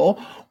 years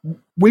ago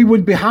we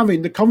would be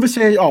having the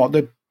conversation or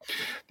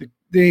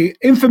the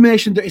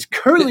information that is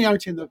currently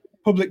out in the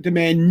public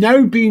domain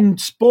now being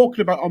spoken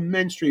about on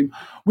mainstream?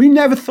 We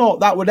never thought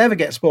that would ever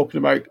get spoken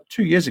about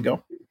 2 years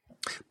ago.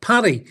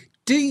 Paddy,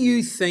 do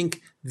you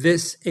think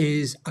this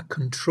is a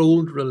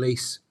controlled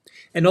release?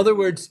 In other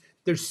words,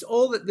 there's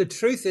all that the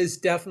truth is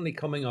definitely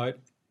coming out.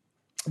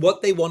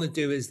 what they want to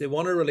do is they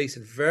want to release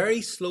it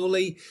very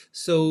slowly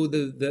so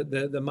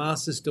the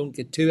masses don't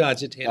get too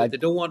agitated. They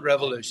don't want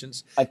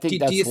revolutions. I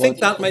think Do you think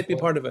that might be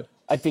part of it?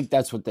 I think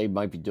that's what they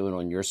might be doing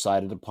on your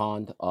side of the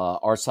pond.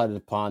 Our side of the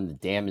pond, the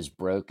dam is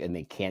broke and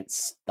they can't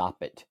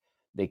stop it.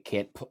 They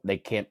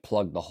can't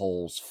plug the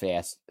holes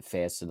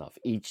fast enough.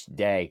 Each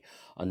day,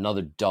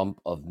 another dump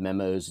of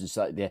memos and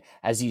stuff.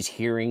 As these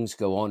hearings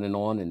go on,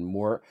 and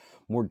more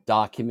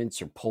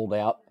documents are pulled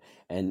out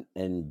and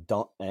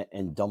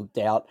dumped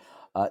out,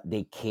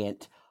 they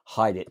can't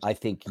hide it. I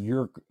think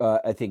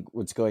I think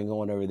what's going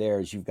on over there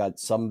is you've got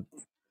some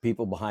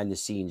people behind the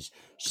scenes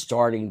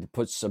starting to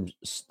put some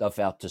stuff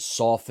out to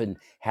soften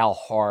how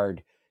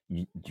hard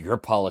your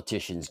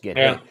politicians get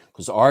hit,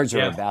 because ours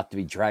are about to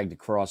be dragged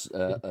across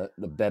the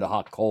bed of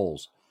hot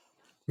coals.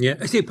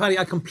 Yeah, see, Paddy,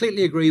 I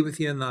completely agree with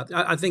you in that.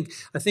 I think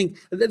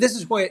this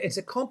is why it's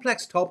a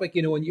complex topic,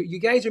 and you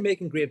guys are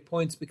making great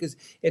points because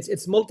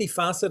it's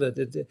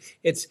multifaceted.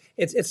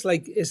 It's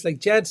like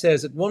Jed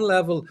says. At one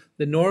level,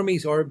 the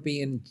normies are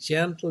being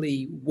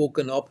gently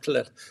woken up to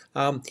it.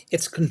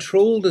 It's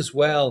controlled as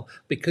well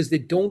because they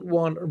don't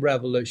want a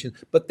revolution,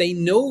 but they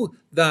know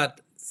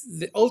that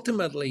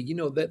ultimately,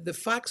 the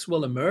facts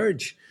will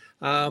emerge.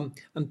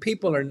 And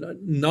people are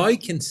now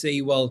can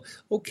see, well,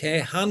 okay,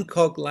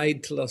 Hancock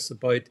lied to us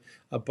about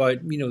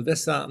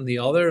this, that, and the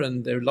other,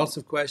 and there are lots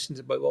of questions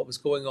about what was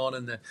going on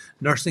in the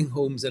nursing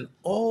homes and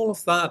all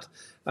of that.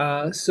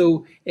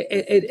 So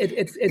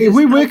if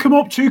we wake them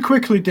up too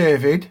quickly,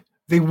 David,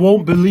 they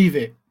won't believe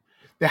it.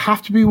 They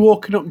have to be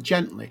woken up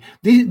gently.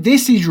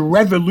 This is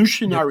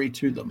revolutionary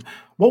to them.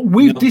 What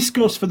we've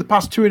discussed for the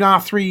past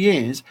 2.5, 3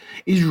 years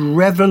is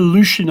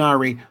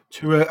revolutionary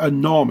to a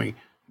normie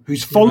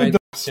who's followed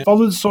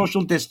followed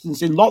social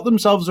distancing, locked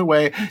themselves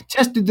away,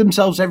 tested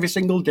themselves every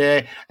single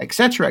day,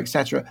 etc.,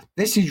 etc.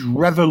 This is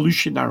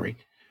revolutionary.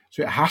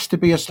 So it has to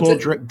be a slow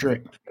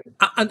drip.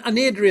 And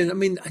Adrian, I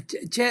mean,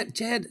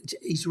 Jed,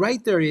 he's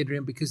right there,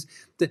 Adrian, because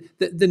the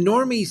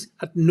normies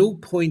at no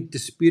point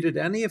disputed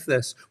any of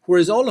this,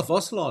 whereas all of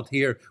us lot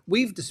here,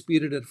 we've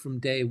disputed it from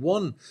day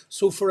one.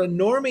 So for a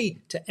normie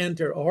to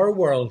enter our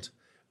world,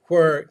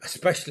 where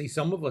especially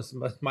some of us,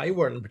 my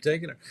world in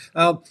particular,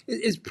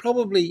 is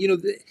probably,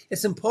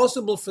 it's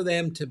impossible for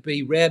them to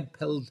be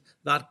red-pilled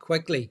that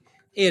quickly.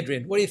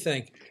 Adrian, what do you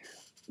think?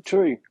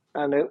 True,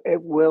 and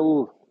it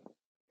will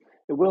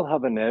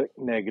have a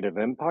negative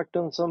impact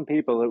on some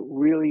people. It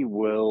really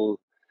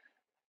will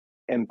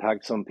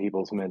impact some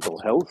people's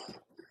mental health,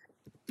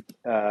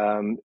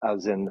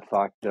 as in the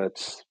fact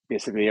that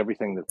basically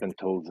everything they've been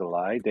told is a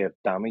lie. They have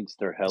damaged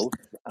their health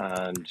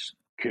and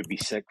could be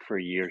sick for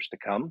years to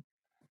come.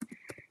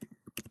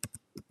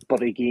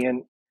 But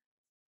again,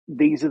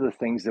 these are the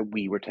things that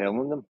we were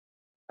telling them,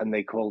 and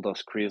they called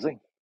us crazy.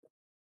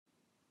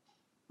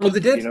 Well,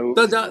 they did.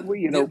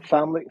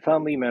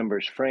 Family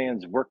members,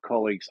 friends, work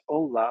colleagues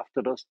all laughed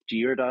at us,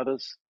 jeered at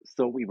us,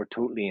 thought we were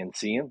totally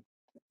insane.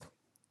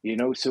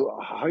 So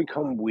how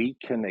come we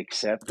can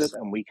accept it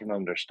and we can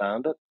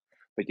understand it,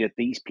 but yet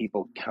these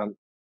people can't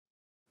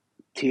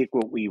take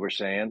what we were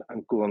saying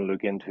and go and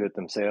look into it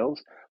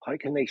themselves? How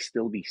can they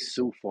still be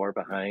so far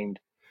behind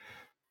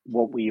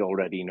what we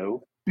already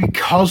know?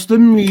 Because the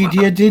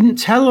media didn't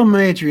tell them,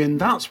 Adrian.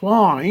 That's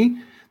why.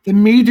 The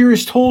media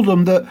has told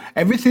them that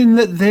everything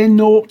that they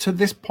know up to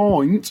this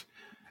point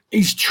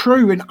is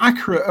true and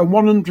accurate and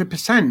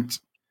 100%.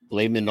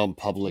 Blaming on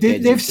public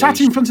They've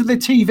sat in front of the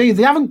TV.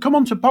 They haven't come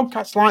onto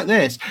podcasts like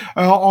this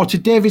or to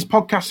David's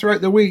podcast throughout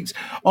the weeks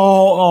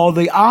or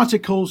the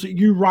articles that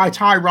you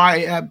write, I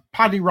write,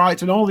 Paddy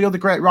writes, and all the other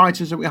great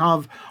writers that we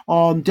have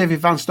on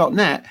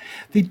davidvance.net.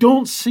 They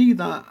don't see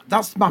that.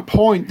 That's my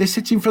point. They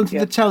sit in front of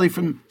the telly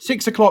from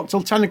 6 o'clock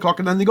till 10 o'clock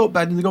and then they go to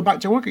bed and they go back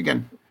to work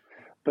again.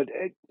 But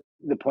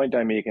the point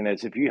I'm making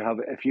is if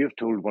you've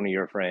told one of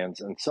your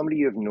friends and somebody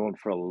you've known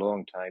for a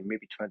long time,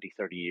 maybe 20,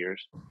 30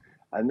 years,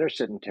 and they're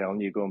sitting telling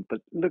you, going,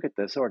 but look at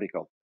this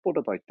article. What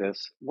about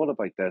this? What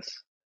about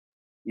this?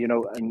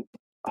 And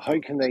how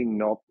can they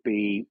not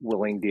be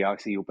willing to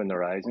actually open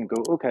their eyes and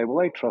go, okay,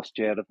 well, I trust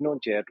Jed. I've known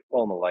Jed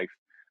all my life.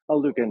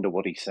 I'll look into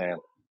what he's saying.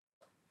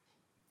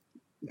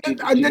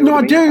 I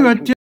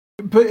do.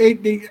 But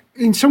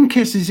in some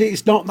cases,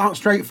 it's not that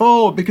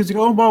straightforward because they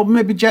go, oh, well,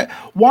 maybe Jed,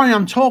 why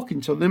I'm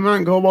talking to them, they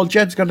might go, well,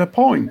 Jed's got a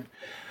point.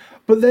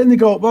 But then they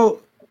go,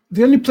 well,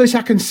 the only place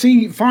I can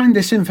find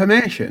this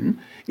information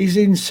is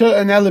in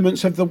certain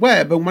elements of the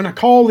web. And when I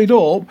call it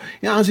up,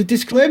 it has a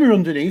disclaimer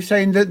underneath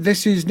saying that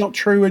this is not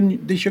true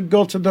and they should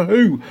go to the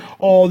WHO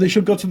or they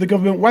should go to the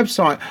government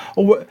website.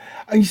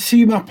 And you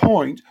see my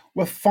point?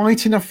 We're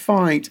fighting a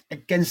fight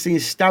against the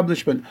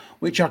establishment,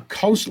 which are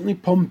constantly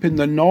pumping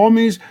the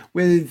normies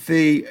with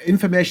the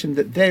information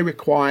that they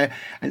require.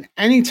 And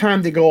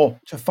anytime they go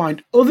to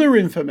find other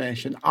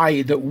information,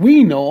 i.e. that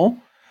we know,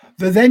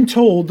 They're then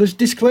told there's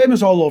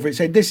disclaimers all over it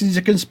saying this is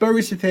a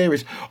conspiracy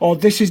theorist, or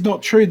this is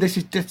not true, this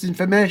is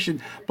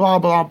disinformation, blah,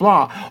 blah,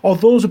 blah. Or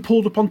those are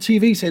pulled up on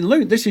TV saying,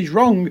 look, this is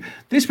wrong.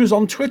 This was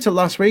on Twitter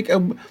last week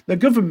and the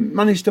government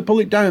managed to pull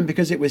it down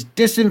because it was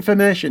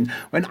disinformation,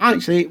 when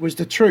actually it was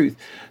the truth.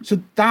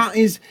 So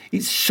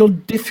it's so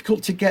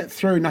difficult to get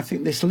through. And I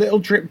think this little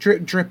drip,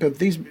 drip, drip of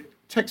these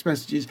text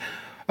messages,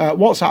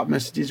 WhatsApp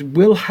messages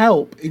will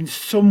help in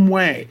some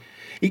way.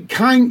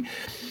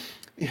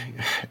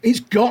 It's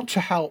got to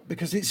help,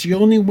 because it's the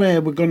only way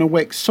we're going to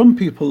wake some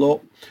people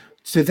up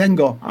to then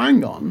go,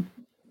 hang on,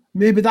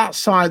 maybe that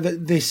site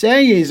that they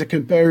say is a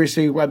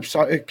conspiracy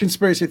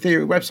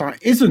theory website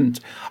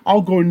isn't.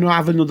 I'll go and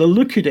have another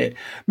look at it.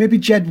 Maybe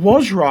Jed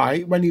was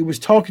right when he was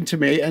talking to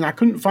me and I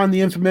couldn't find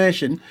the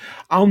information.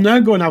 I'll now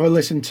go and have a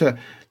listen to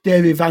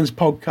David Van's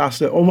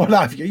podcast or what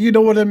have you. You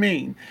know what I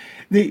mean?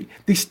 They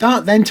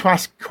start then to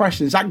ask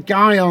questions. That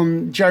guy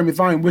on Jeremy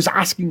Vine was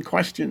asking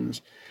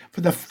questions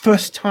for the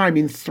first time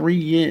in 3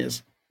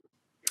 years.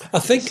 I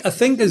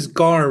think as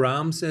Gar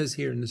Ram says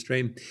here in the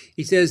stream,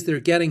 he says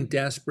they're getting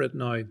desperate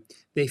now.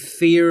 They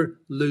fear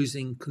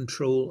losing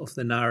control of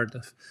the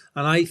narrative.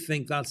 And I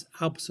think that's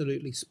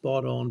absolutely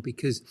spot on,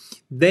 because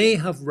they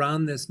have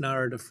ran this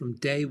narrative from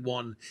day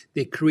one.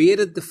 They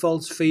created the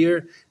false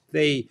fear.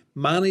 They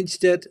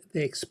managed it.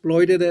 They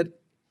exploited it.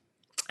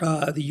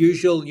 The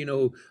usual,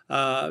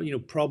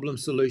 problem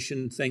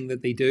solution thing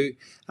that they do,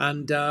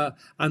 and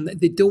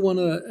they don't want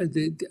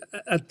to.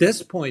 At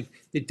this point,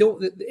 they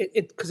don't,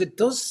 because it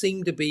does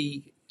seem to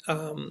be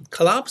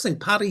collapsing.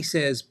 Paddy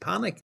says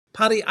panic.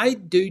 Paddy, I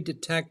do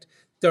detect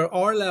there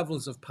are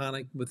levels of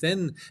panic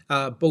within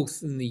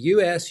both in the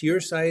US, your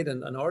side,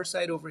 and our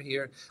side over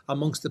here,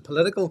 amongst the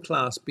political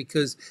class,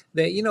 because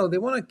they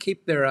want to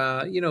keep their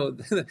they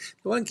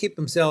want to keep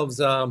themselves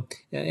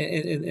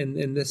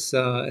in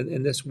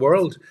this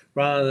world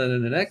rather than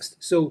in the next.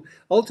 So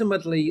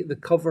ultimately, the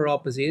cover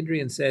up, as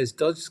Adrian says,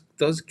 does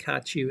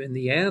catch you in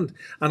the end,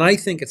 and I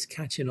think it's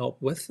catching up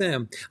with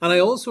them. And I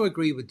also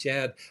agree with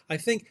Jed. I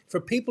think for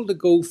people to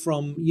go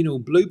from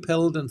blue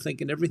pilled and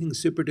thinking everything's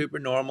super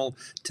duper normal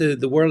to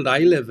the world I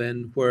live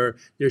in, where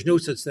there's no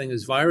such thing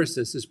as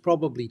viruses, is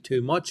probably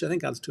too much. I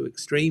think that's too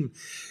extreme.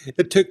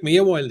 It took me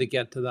a while to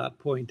get to that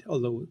point,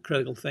 although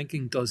critical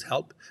thinking does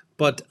help.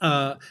 But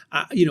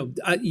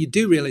you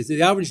do realize that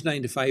the average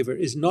 9-to-5er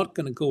is not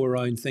going to go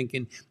around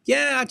thinking,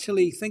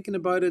 thinking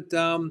about it,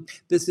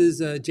 this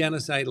is a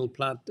genocidal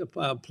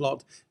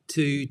plot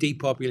to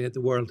depopulate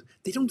the world.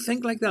 They don't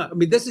think like that. I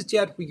mean, this is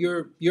Jet.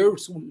 You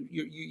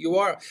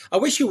are. I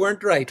wish you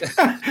weren't right.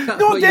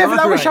 No, David,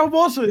 I wish I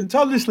wasn't.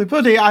 Honestly,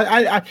 buddy,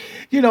 I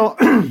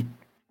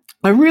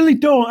I really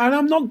don't, and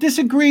I'm not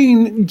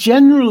disagreeing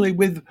generally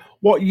with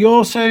what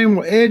you're saying,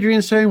 what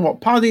Adrian's saying,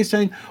 what Paddy's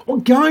saying,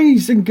 what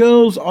guys and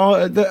girls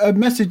that are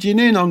messaging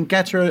in on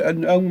Getter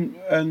and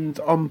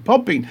on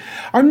Podbean.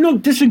 I'm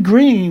not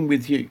disagreeing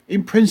with you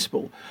in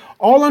principle.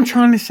 All I'm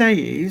trying to say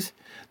is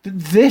that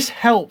this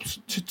helps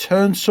to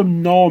turn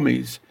some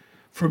normies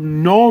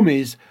from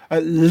normies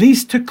at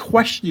least to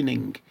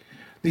questioning.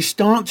 They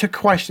start to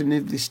question.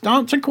 If they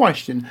start to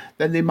question,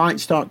 then they might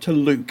start to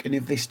look. And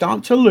if they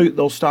start to look,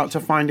 they'll start to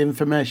find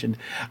information.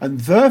 And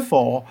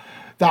therefore,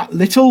 that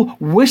little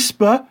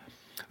whisper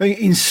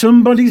in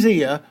somebody's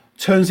ear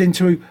turns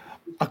into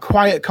a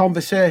quiet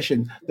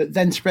conversation that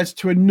then spreads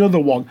to another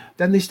one.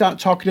 Then they start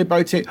talking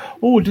about it.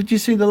 Oh, did you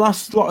see the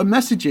last lot of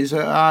messages,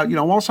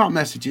 WhatsApp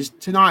messages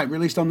tonight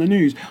released on the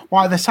news?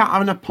 Why they're sat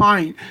having a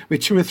pint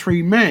with 2 or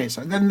 3 mates.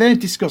 And then they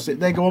discuss it.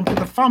 They go on to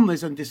the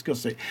families and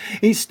discuss it.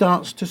 It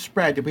starts to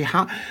spread.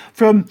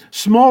 From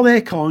small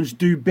acorns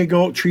do big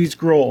oak trees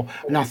grow.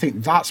 And I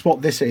think that's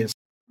what this is.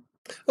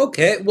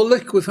 Okay, well,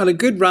 look, we've had a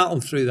good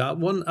rattle through that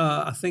one.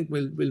 I think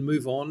we'll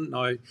move on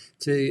now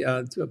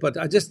but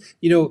I just,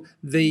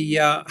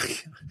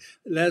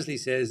 Leslie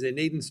says they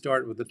needn't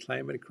start with the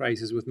climate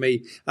crisis with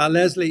me.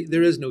 Leslie,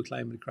 there is no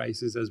climate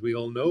crisis, as we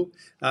all know.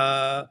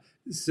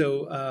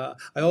 So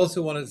I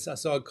also I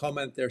saw a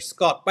comment there.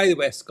 Scott, by the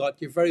way, Scott,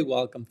 you're very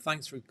welcome.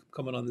 Thanks for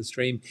coming on the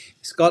stream.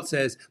 Scott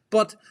says,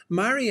 but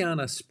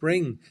Mariana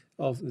Spring,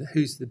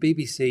 who's the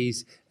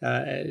BBC's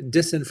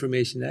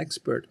disinformation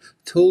expert,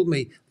 told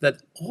me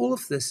that all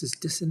of this is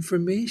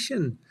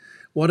disinformation.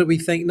 What do we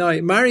think now?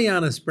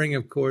 Mariana Spring,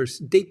 of course,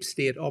 deep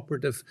state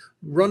operative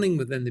running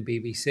within the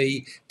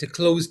BBC to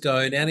close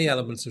down any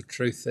elements of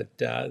truth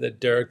that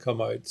dare come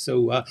out.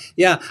 So I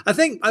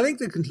think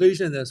the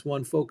conclusion of this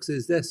one, folks,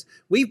 is this: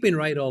 we've been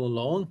right all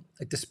along,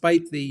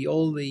 despite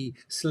all the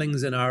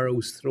slings and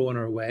arrows thrown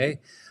our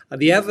way.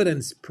 The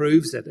evidence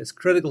proves it. It's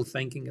critical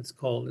thinking, it's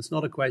called. It's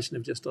not a question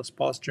of just us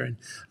posturing.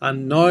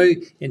 And now,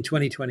 in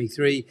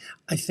 2023,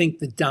 I think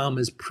the dam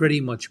is pretty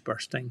much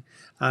bursting.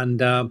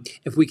 And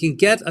if we can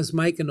get, as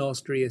Mike in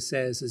Austria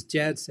says, as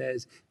Jed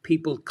says,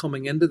 people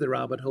coming into the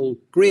rabbit hole,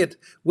 great.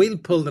 We'll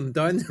pull them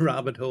down the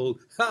rabbit hole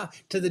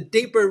to the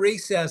deeper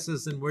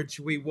recesses in which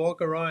we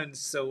walk around.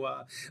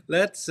 So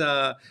let's,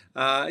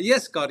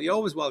 yes, Scott, you're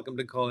always welcome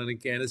to call in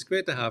again. It's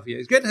great to have you.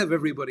 It's great to have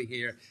everybody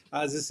here.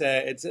 As I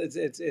say,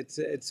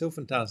 it's so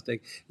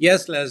fantastic.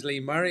 Yes, Leslie,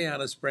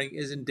 Mariana Spring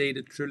is indeed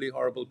a truly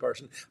horrible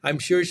person. I'm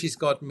sure she's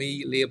got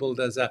me labelled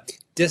as a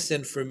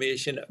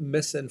disinformation,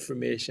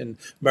 misinformation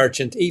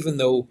merchant, even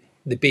though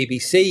the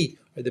BBC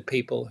are the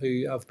people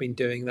who have been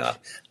doing that.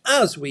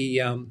 As we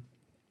don't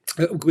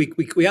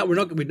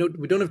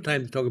have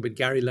time to talk about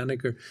Gary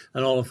Lineker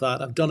and all of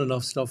that. I've done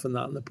enough stuff on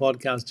that on the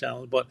podcast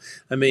channel, but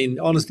I mean,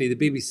 honestly, the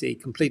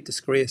BBC, complete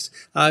disgrace.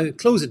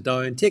 Close it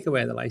down, take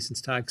away the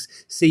license tax,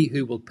 see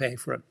who will pay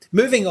for it.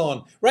 Moving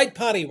on, right,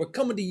 Paddy, we're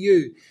coming to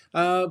you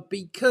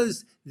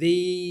because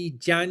the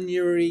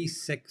January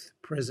 6th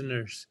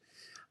prisoners.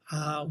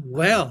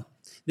 Well,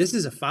 this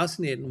is a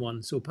fascinating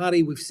one. So,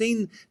 Paddy, we've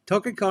seen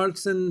Tucker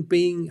Carlson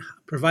being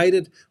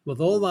provided with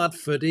all that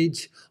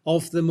footage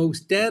of the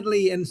most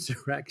deadly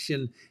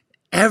insurrection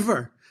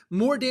ever.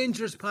 More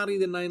dangerous, Paddy,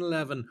 than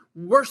 9/11,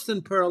 worse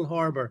than Pearl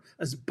Harbor,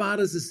 as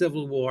bad as the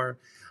Civil War.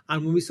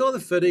 And when we saw the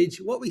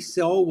footage, what we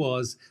saw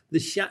was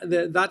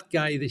that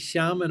guy, the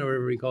shaman, or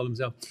whatever he called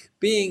himself,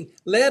 being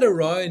led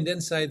around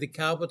inside the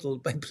Capitol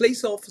by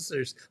police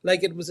officers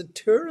like it was a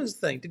tourist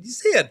thing. Did you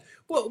see it?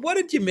 What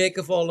did you make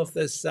of all of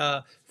this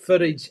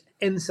footage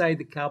inside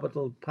the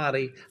Capitol,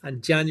 Paddy,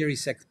 and January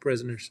 6th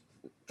prisoners?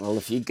 Well,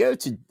 if you go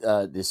to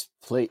this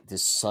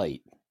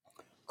site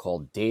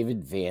called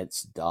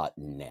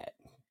davidvance.net,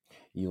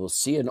 you will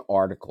see an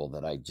article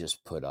that I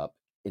just put up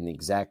in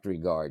exact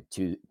regard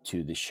to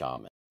the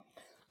shaman.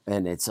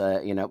 And it's,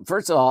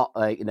 first of all,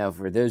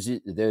 for those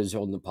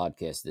on the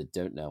podcast that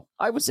don't know,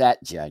 I was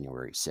at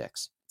January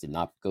 6th. Did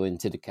not go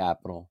into the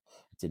Capitol,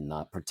 did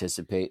not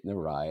participate in the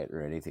riot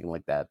or anything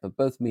like that. But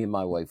both me and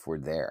my wife were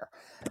there.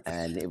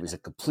 And it was a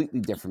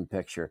completely different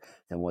picture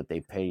than what they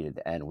painted.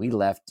 And we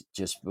left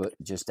just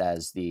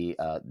as the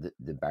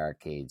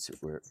barricades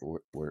were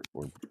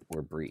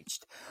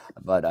breached.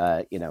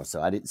 But,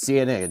 so I didn't see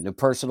any, no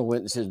personal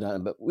witnesses,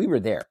 nothing, but we were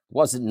there. It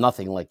wasn't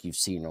nothing like you've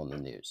seen on the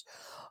news.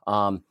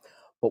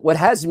 But what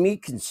has me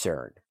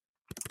concerned,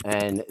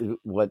 and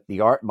what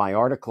my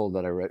article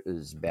that I wrote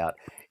is about,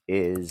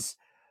 is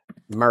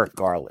Merrick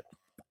Garland.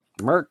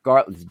 Merrick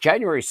Garland, the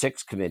January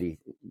 6th committee,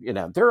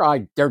 their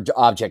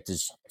object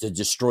is to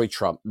destroy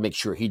Trump, make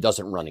sure he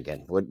doesn't run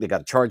again. They got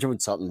to charge him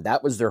with something.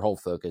 That was their whole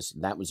focus.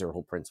 And that was their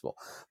whole principle.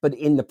 But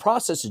in the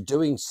process of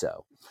doing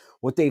so,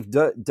 what they've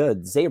done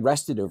is they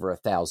arrested over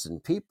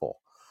 1,000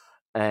 people,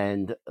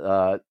 and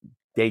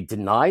they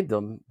denied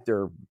them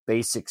their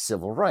basic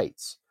civil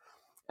rights.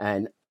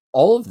 And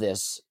all of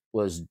this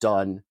was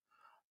done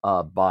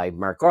by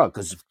Merrick Garland,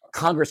 because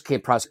Congress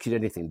can't prosecute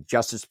anything. The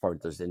Justice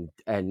Department does.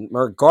 And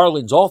Merrick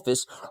Garland's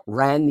office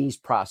ran these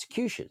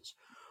prosecutions.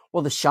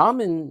 Well, the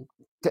shaman,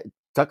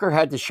 Tucker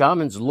had the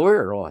shaman's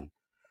lawyer on.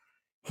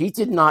 He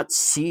did not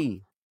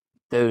see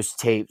those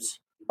tapes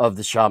of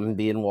the shaman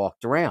being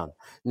walked around.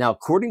 Now,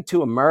 according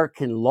to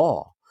American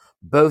law,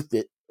 both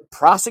the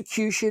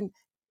prosecution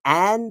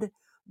and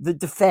the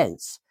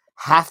defense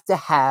have to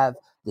have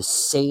the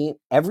same,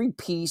 every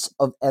piece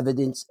of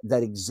evidence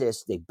that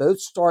exists. They both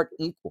start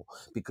equal,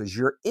 because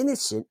you're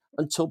innocent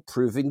until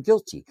proven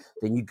guilty.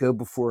 Then you go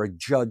before a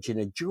judge and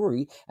a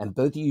jury, and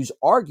both of you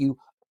argue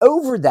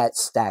over that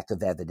stack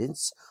of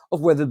evidence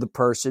of whether the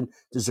person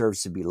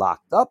deserves to be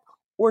locked up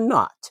or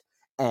not.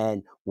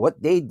 And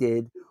what they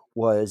did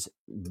was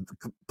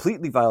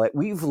completely violate.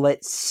 We've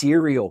let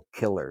serial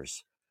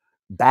killers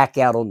back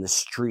out on the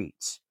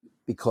streets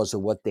because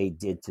of what they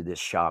did to this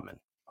shaman.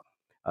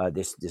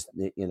 This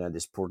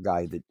poor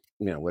guy that,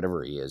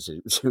 whatever he is,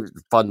 it was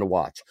fun to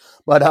watch.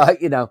 But,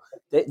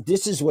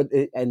 this is what,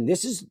 and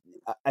this is,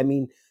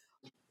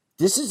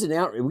 this is an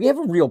outrage. We have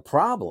a real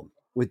problem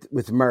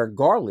with Merrick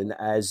Garland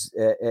as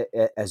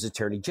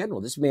Attorney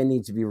General. This man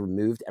needs to be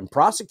removed and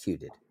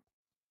prosecuted.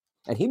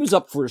 And he was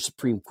up for a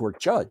Supreme Court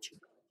judge.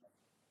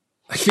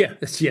 Yeah.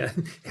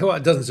 Well,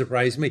 it doesn't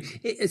surprise me.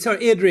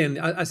 Sorry, Adrian,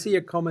 I see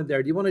your comment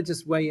there. Do you want to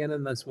just weigh in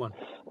on this one?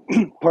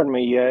 Pardon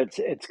me. Yeah,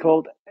 it's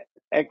called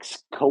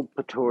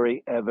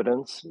exculpatory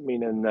evidence,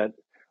 meaning that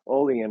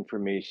all the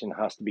information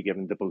has to be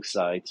given to both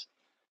sides,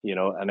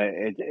 and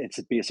it's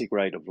a basic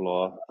right of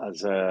law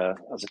as a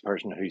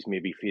person who's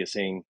maybe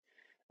facing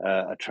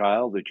a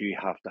trial, that you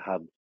have to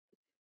have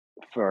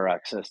fair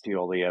access to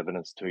all the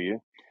evidence to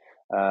you.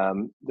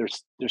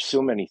 There's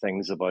so many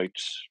things about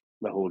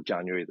the whole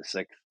January the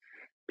 6th.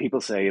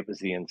 People say it was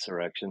the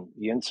insurrection.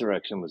 The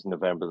insurrection was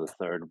November the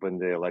 3rd, when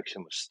the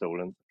election was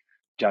stolen.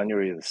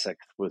 January the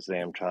 6th was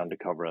them trying to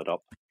cover it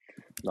up.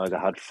 Now, they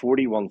had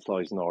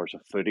 41,000 hours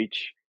of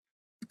footage,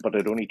 but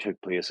it only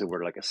took place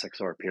over like a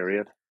 6-hour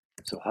period.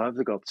 So how have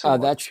they got so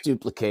much? That's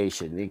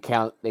duplication. They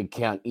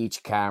count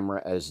each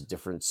camera as a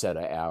different set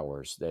of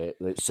hours.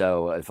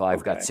 So if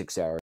I've got 6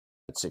 hours,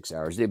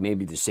 they may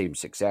be the same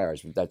 6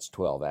 hours, but that's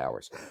 12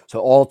 hours. So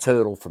all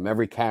total, from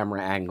every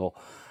camera angle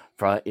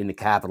in the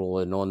Capitol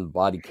and on the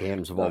body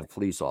cams of all the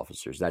police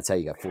officers, that's how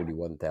you got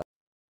 41,000.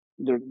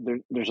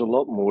 There's a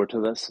lot more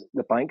to this.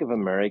 The Bank of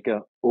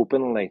America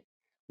openly,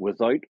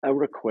 without a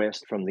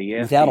request from the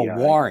FBI,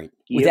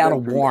 without a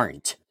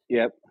warrant.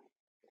 Yep.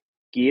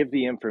 gave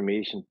the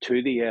information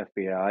to the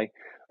FBI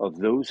of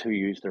those who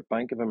used their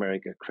Bank of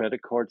America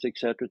credit cards,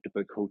 etc., to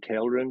book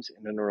hotel rooms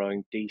in and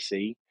around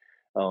DC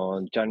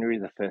on January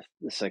the 5th,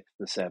 the 6th,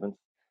 the 7th.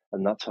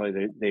 And that's how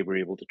they were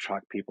able to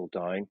track people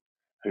down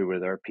who were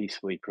there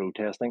peacefully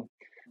protesting.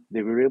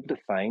 They were able to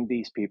find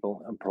these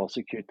people and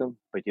prosecute them,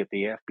 but yet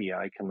the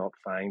FBI cannot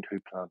find who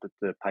planted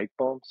the pipe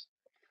bombs.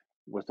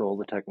 With all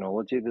the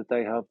technology that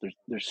they have,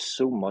 there's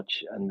so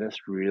much, and this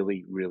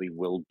really, really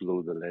will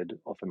blow the lid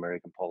off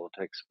American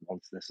politics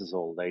once this is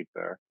all laid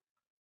bare.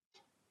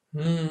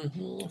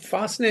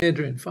 Fascinating,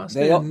 Adrian. They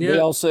Fascinating.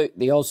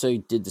 they Yeah. also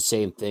did the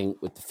same thing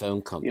with the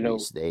phone You know,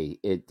 companies.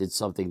 It did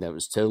something that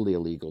was totally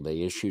illegal.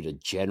 They issued a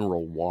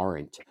general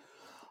warrant,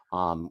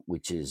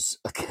 which is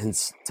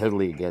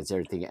totally against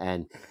everything,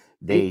 and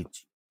they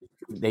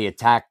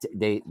attacked.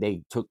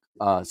 They took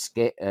a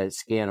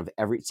scan of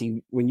every.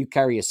 See, when you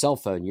carry a cell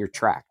phone, you're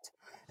tracked,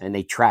 and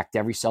they tracked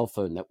every cell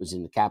phone that was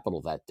in the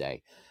Capitol that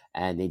day.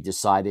 And they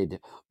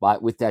decided,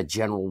 with that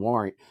general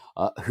warrant,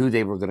 who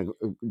they were going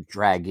to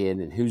drag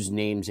in and whose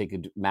names they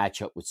could match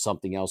up with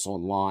something else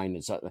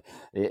online.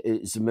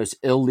 It's the most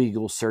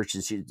illegal search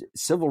and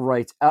civil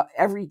rights.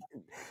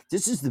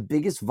 This is the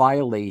biggest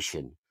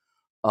violation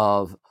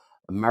of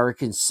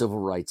American civil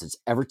rights that's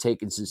ever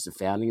taken since the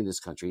founding of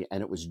this country,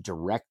 and it was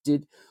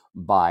directed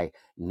by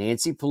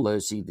Nancy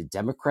Pelosi, the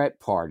Democrat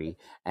Party,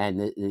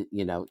 and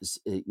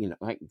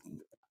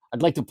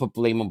I'd like to put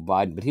blame on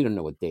Biden, but he don't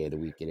know what day of the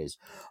week it is.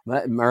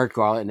 Merrick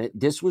Garland, and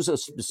this was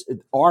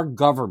our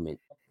government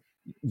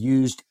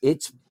used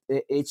its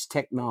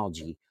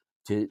technology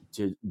to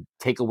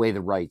take away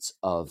the rights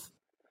of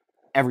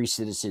every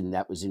citizen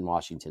that was in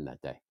Washington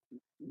that day.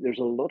 There's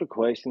a lot of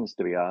questions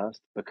to be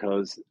asked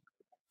because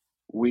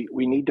we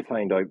need to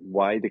find out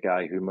why the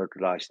guy who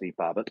murdered Ashley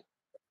Babbitt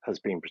has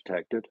been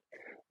protected.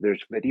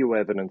 There's video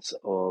evidence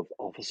of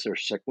Officer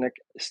Sicknick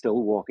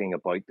still walking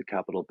about the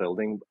Capitol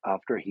building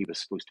after he was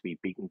supposed to be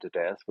beaten to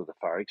death with a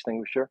fire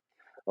extinguisher,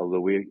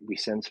 although we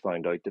since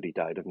found out that he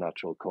died of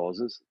natural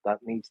causes. That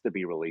needs to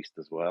be released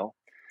as well.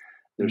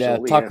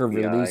 Tucker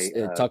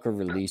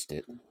released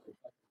it.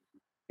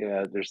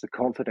 Yeah, there's the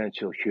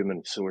confidential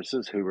human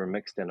sources who were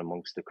mixed in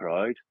amongst the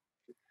crowd.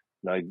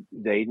 Now,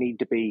 they need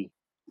to be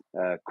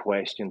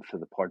questioned for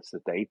the parts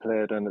that they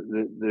played,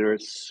 and there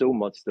is so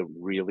much that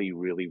really,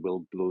 really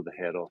will blow the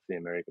head off the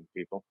American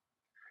people.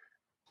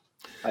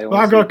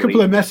 I've got a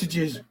couple of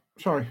messages.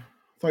 Sorry, I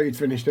thought you'd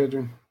finished,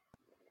 Adrian.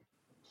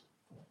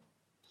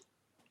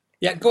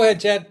 Yeah, go ahead,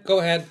 Jed. Go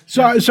ahead.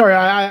 Sorry,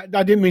 I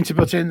didn't mean to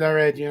butt in there,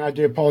 Adrian. I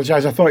do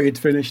apologise. I thought you'd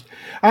finished.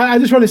 I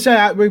just want to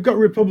say we've got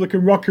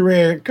Republican Rocker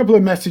here. A couple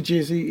of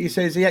messages. He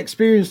says he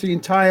experienced the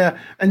entire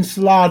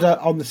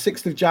enchilada on the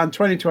 6th of Jan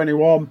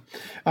 2021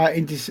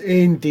 in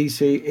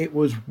DC. It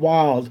was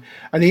wild.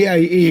 And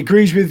he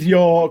agrees with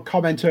your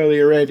comment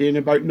earlier, Adrian,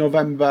 about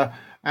November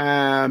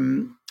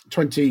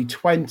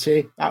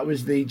 2020. That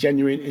was the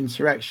genuine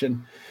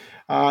insurrection.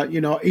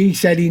 He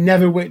said he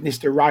never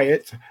witnessed a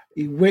riot.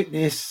 He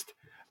witnessed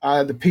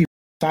the people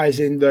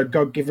exercising their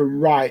God-given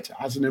right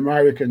as an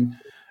American.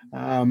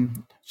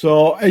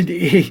 So,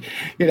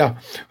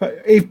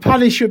 if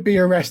Paddy should be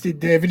arrested,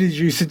 David, as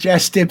you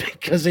suggested,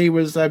 because he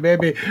was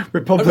maybe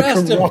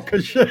Republican rocker.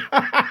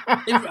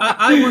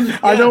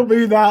 I don't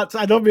mean that.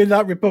 I don't mean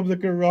that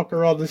Republican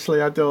rocker.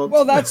 Honestly, I don't.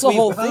 Well, that's the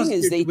whole thing.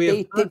 Is they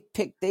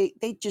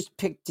just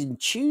picked and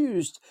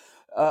choose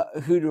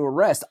who to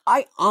arrest.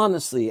 I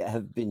honestly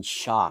have been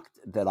shocked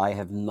that I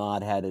have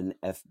not had an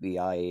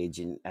FBI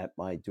agent at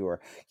my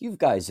door. You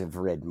guys have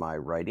read my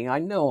writing. I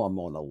know I'm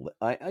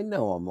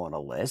on a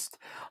list,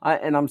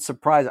 and I'm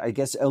surprised. I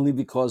guess only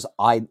because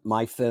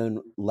my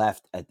phone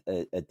left at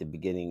the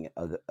beginning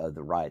of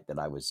the riot that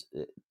I was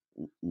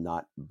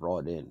not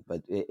brought in.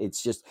 But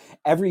it's just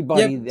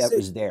everybody that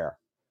was there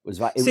was.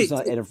 It was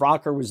not, and if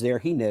Rocker was there,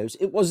 he knows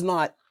it was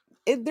not.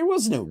 There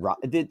was no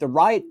riot. The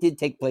riot did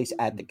take place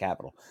at the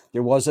Capitol. They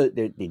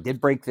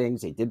did break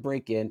things. They did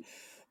break in.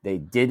 They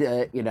did,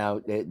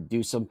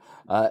 do some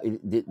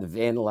the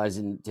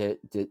vandalizing to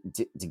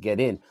get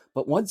in.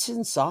 But once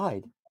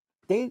inside,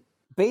 they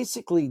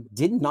basically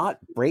did not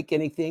break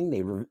anything.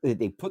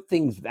 They put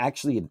things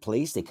actually in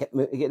place. They kept,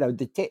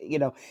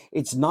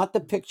 it's not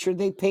the picture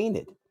they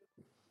painted.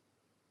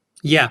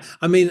 Yeah,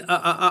 I mean,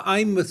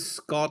 I'm with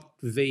Scott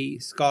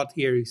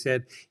here, who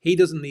said he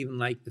doesn't even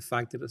like the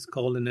fact that it's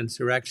called an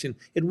insurrection.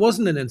 It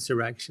wasn't an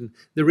insurrection.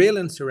 The real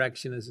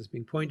insurrection, as has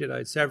been pointed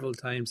out several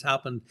times,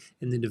 happened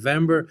in the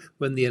November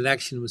when the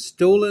election was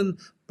stolen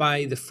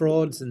by the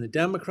frauds in the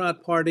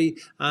Democrat Party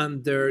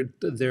and their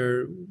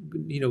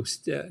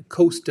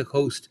coast to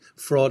coast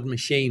fraud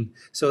machine.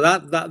 So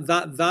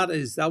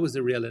that was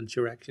the real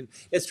insurrection.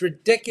 It's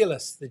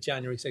ridiculous, the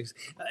January 6th.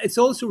 It's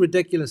also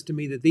ridiculous to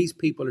me that these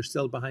people are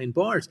still behind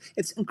bars.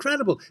 It's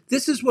incredible.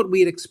 This is what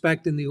we'd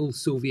expect in the old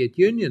Soviet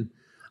Union.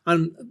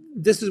 And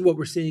this is what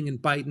we're seeing in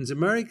Biden's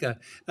America.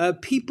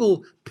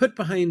 People put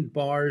behind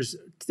bars,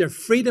 their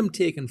freedom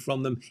taken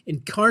from them,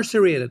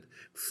 incarcerated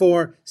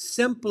for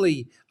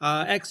simply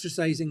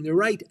exercising the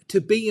right to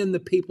be in the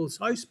people's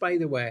house, by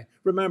the way.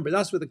 Remember,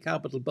 that's what the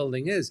Capitol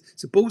building is.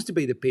 It's supposed to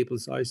be the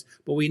people's house,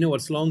 but we know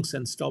it's long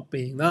since stopped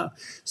being that.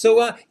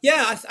 So, I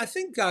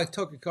think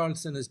Tucker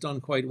Carlson has done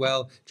quite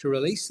well to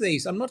release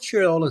these. I'm not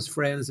sure all his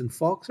friends in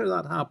Fox are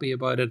that happy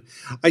about it.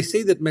 I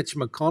see that Mitch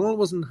McConnell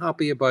wasn't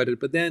happy about it,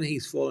 but then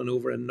he's fallen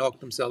over and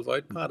knocked himself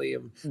out, Paddy. I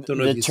don't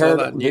know if you saw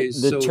that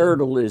news. The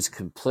turtle is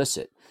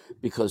complicit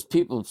because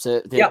people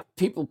say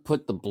people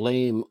put the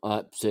blame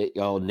up. Say,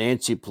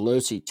 Nancy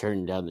Pelosi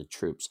turned down the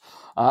troops.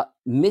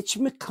 Mitch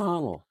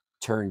McConnell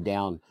turned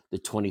down the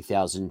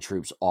 20,000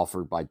 troops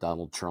offered by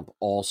Donald Trump.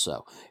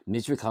 Also,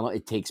 Mitch McConnell.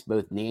 It takes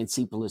both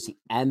Nancy Pelosi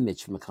and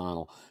Mitch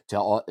McConnell to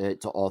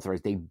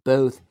authorize. They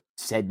both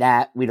said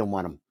that we don't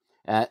want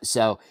them.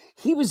 So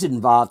he was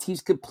involved.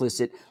 He's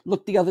complicit.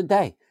 Look, the other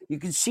day, you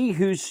can see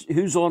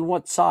who's on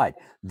what side.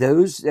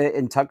 Those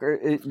and Tucker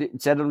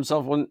said it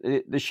himself on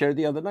the show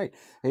the other night.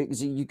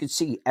 You could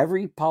see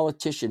every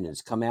politician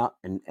has come out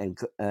and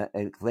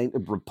claimed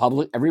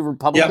every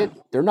Republican.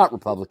 Yeah. They're not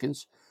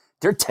Republicans.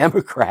 They're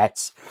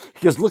Democrats.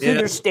 Because look who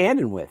they're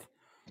standing with.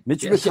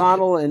 Mitch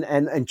McConnell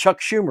and Chuck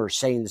Schumer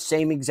saying the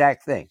same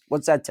exact thing.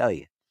 What's that tell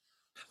you?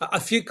 A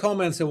few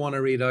comments I want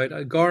to read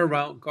out. Gara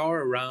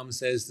Ram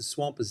says the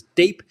swamp is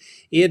deep.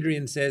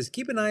 Adrian says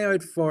keep an eye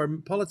out for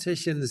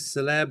politicians,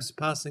 celebs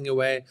passing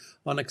away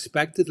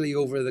unexpectedly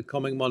over the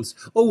coming months.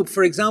 Oh,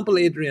 for example,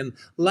 Adrian,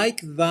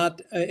 like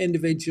that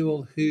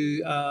individual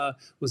who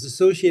was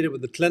associated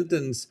with the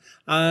Clintons,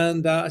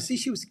 and I see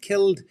she was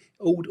killed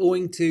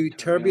owing to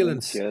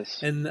turbulence. Yes.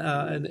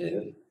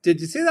 Did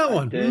you see that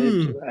one?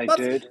 I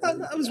did.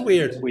 That was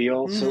weird. We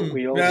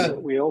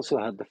also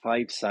had the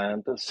 5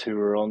 scientists who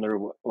were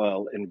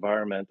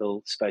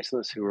environmental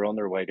specialists who were on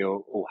their way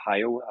to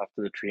Ohio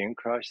after the train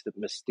crash that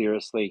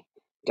mysteriously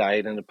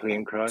died in a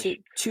plane crash.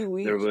 2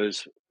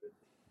 weeks.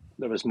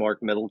 There was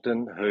Mark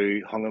Middleton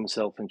who hung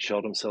himself and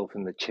shot himself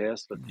in the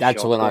chest.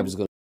 That's what I was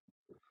going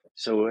to.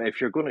 So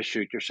if you're going to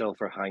shoot yourself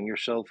or hang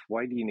yourself,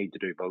 why do you need to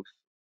do both?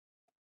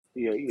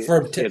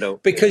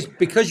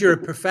 Because you're a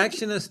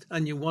perfectionist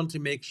and you want to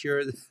make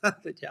sure that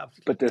you have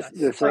to. But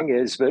the thing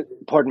is,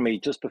 pardon me,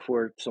 just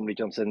before somebody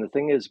jumps in, the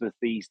thing is with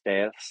these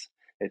deaths,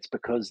 it's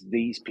because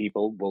these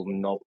people will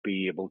not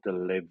be able to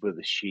live with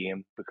the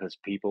shame because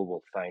people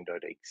will find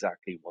out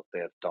exactly what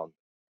they have done.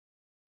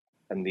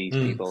 And these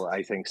people,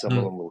 I think some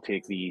of them will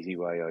take the easy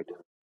way out.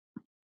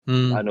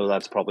 I know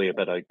that's probably a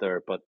bit out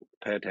there, but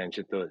pay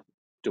attention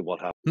to what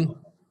happened.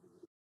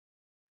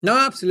 No,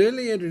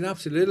 absolutely, Adrian,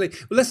 absolutely.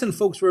 Well, listen,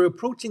 folks, we're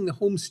approaching the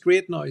home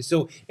straight now.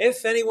 So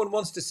if anyone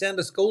wants to send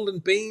us golden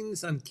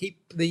beans and keep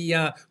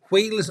the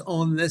wheels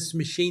on this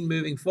machine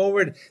moving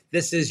forward,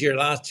 this is your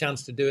last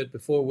chance to do it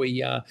before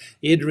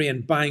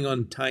Adrian, bang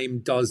on time,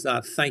 does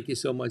that. Thank you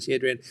so much,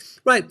 Adrian.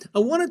 Right, I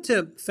wanted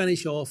to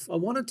finish off. I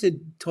wanted to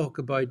talk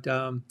about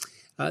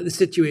the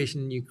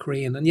situation in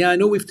Ukraine. And I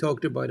know we've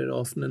talked about it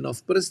often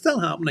enough, but it's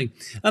still happening.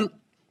 And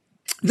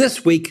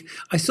this week,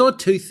 I saw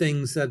 2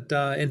 things that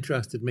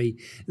interested me.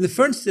 In the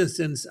first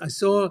instance, I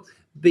saw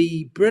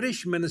the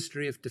British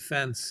Ministry of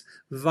Defence,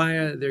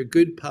 via their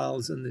good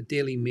pals in the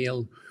Daily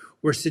Mail,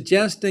 were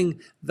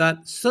suggesting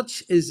that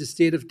such is the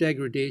state of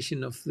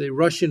degradation of the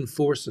Russian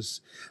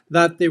forces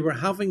that they were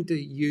having to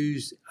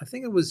use, I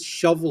think it was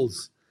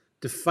shovels,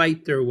 to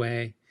fight their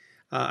way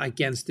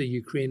against the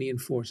Ukrainian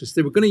forces.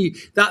 They were going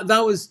to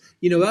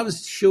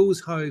that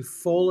shows how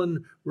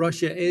fallen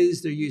Russia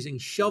is. They're using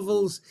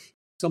shovels.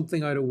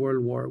 Something out of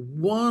World War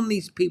One.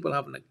 These people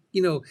having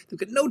they've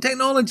got no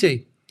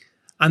technology.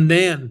 And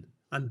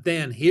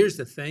then here's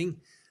the thing.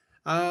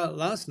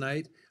 Last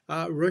night,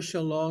 Russia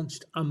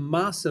launched a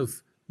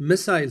massive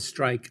missile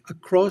strike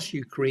across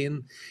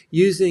Ukraine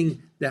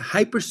using the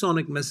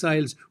hypersonic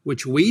missiles,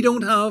 which we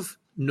don't have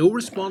no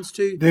response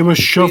to. They were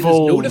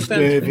shovels,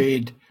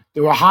 David. They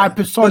were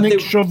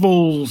hypersonic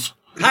shovels.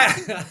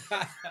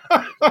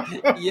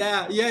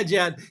 yeah,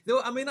 Jan. Though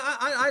I mean,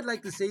 I'd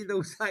like to see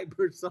those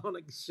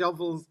hypersonic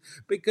shovels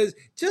because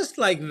just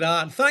like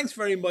that. Thanks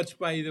very much,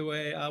 by the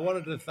way. I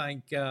wanted to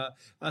thank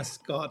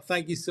Scott.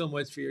 Thank you so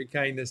much for your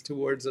kindness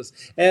towards us.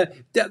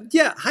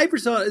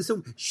 Hypersonic.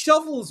 So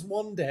shovels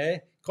one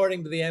day,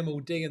 according to the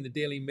MOD and the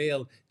Daily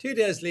Mail. 2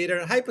 days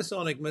later,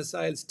 hypersonic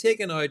missiles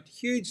taking out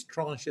huge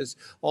tranches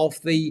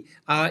of the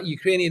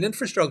Ukrainian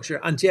infrastructure.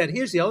 And yet,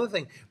 here's the other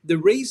thing. The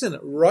reason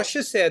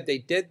Russia said they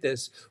did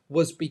this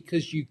was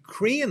because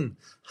Ukraine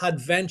had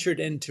ventured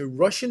into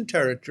Russian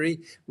territory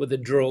with a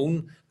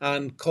drone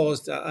and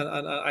caused,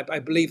 and I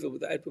believe it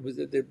was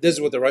this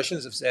is what the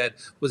Russians have said,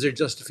 was their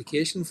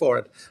justification for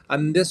it.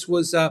 And this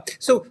was,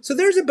 so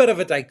there's a bit of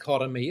a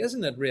dichotomy,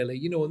 isn't it, really?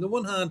 On the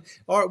one hand,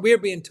 we're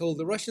being told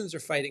the Russians are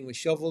fighting with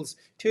shovels.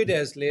 2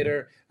 days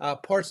later,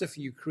 parts of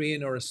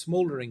Ukraine are a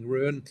smouldering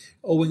ruin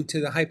owing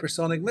to the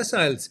hypersonic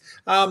missiles.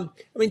 I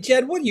mean,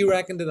 Jed, what do you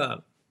reckon to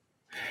that?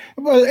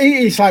 Well,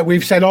 it's like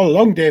we've said all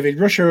along, David.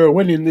 Russia are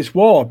winning this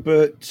war,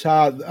 but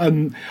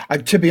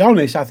to be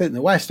honest, I think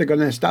the West are going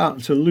to start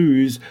to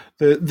lose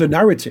the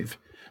narrative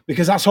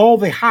because that's all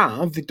they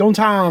have. They don't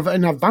have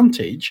an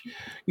advantage.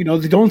 They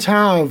don't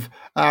have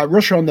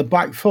Russia on the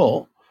back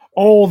foot.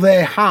 All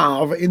they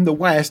have in the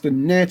West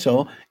and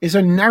NATO is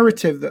a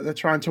narrative that they're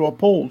trying to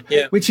uphold,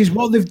 which is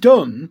what they've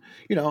done,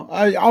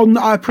 on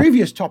our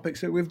previous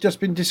topics that we've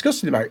just been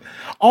discussing about.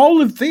 All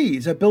of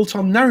these are built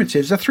on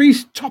narratives. The three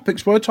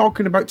topics we're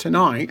talking about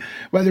tonight,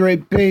 whether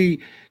it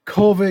be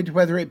COVID,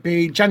 whether it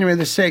be January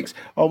the 6th,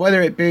 or whether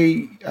it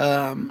be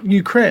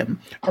Ukraine,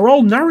 are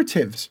all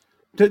narratives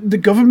that the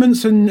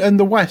governments and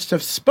the West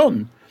have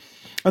spun.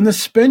 And they're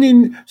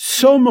spinning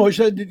so much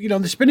that,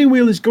 the spinning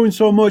wheel is going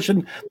so much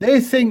and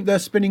they think they're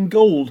spinning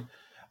gold.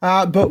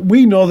 But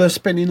we know they're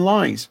spinning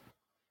lies.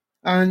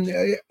 And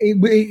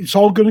it's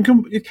all going to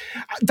come.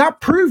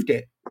 That proved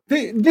it.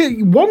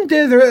 One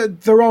day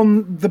they're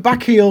on the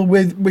back heel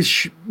with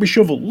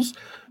shovels.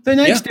 The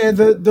next day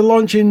they're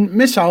launching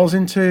missiles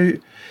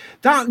into...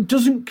 That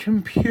doesn't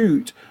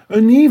compute.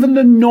 And even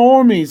the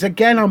normies,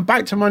 again, I'm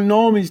back to my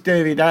normies,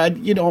 David. I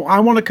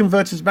want to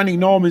convert as many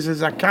normies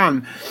as I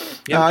can,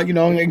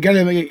 and get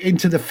them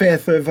into the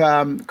faith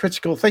of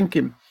critical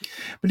thinking.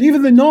 But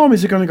even the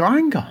normies are going to go,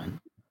 hang on.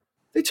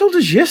 They told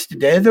us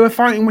yesterday they were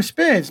fighting with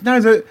spades.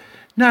 Now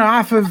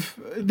half of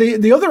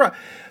the other...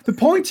 The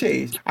point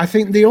is, I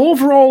think the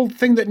overall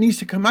thing that needs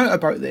to come out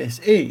about this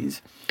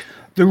is...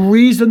 The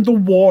reason the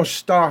war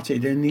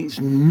started, and it's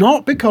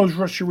not because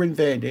Russia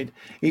invaded,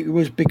 it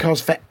was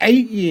because for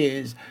 8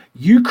 years,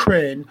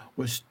 Ukraine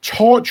was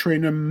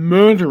torturing and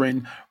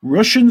murdering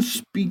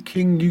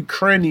Russian-speaking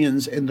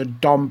Ukrainians in the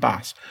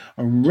Donbass.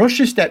 And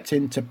Russia stepped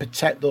in to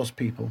protect those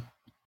people.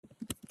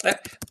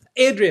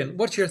 Adrian,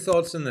 what's your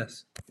thoughts on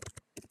this?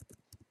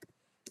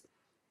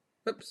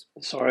 Oops.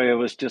 Sorry, I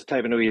was just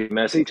typing a wee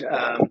message.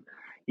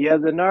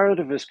 The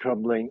narrative is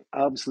crumbling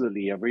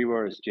absolutely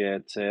everywhere, as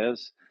Jed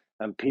says.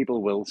 And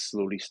people will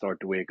slowly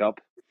start to wake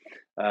up.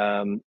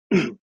 Pardon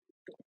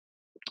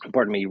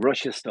me,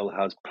 Russia still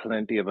has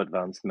plenty of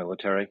advanced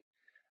military,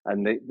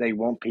 and they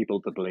want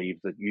people to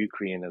believe that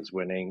Ukraine is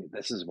winning.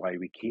 This is why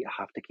we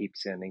have to keep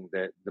sending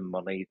the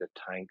money, the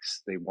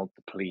tanks, they want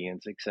the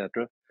planes,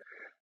 etc.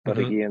 But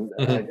again,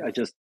 I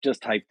just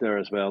typed there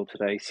as well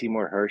today,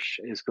 Seymour Hersh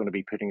is going to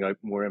be putting out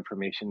more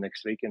information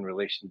next week in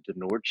relation to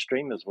Nord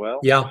Stream as well.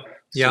 So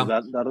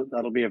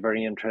that'll be a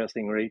very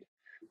interesting read.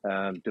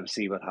 To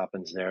see what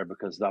happens there,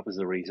 because that was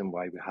the reason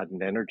why we had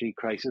an energy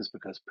crisis,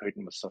 because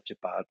Putin was such a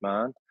bad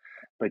man.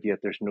 But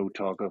yet there's no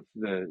talk of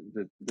the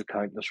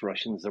countless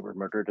Russians that were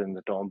murdered in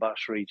the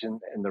Donbass region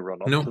in the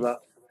run up to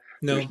that.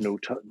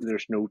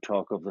 There's no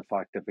talk of the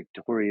fact that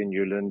Victoria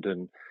Nuland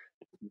and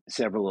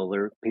several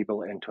other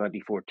people in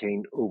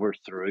 2014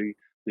 overthrew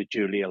the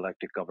duly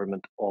elected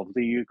government of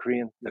the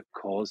Ukraine that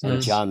caused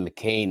this. John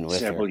McCain with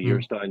several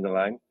years down the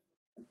line.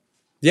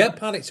 Yeah,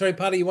 Paddy. Sorry,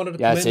 Paddy, you wanted to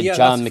come in? Yeah,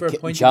 John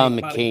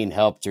McCain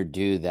helped her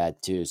do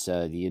that too.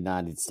 So the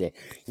United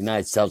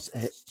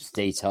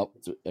States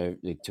helped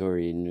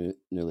Victoria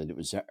Nuland. It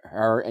was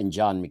her and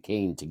John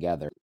McCain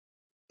together.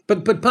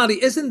 But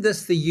Paddy, isn't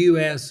this the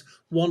U.S.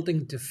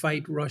 wanting to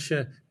fight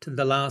Russia to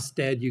the last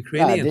dead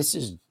Ukrainian? This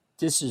is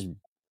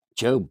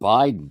Joe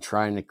Biden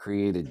trying to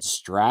create a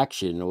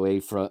distraction away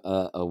from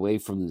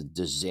the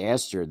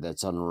disaster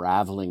that's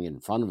unraveling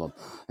in front of them.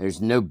 There's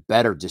no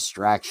better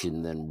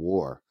distraction than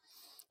war.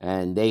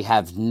 And they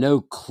have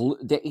no clue.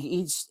 They're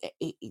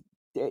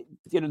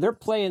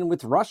playing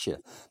with Russia.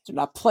 They're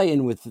not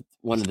playing with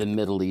one of the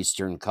Middle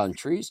Eastern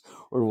countries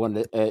or one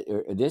of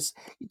this.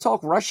 You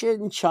talk Russia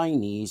and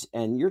Chinese,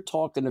 and you're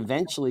talking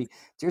eventually.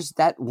 There's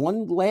that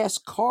one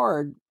last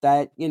card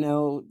that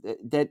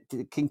that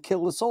can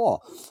kill us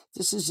all.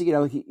 This is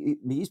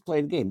he's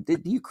playing the game.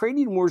 The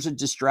Ukrainian war is a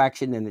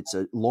distraction, and it's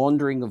a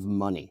laundering of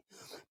money.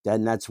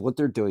 Then that's what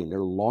they're doing.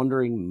 They're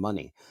laundering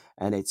money.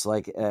 And it's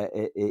like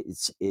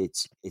it's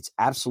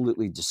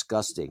absolutely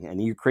disgusting, and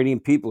the Ukrainian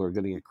people are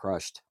going to get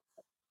crushed.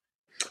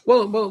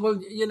 Well,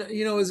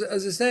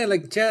 as I say,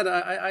 like Chad,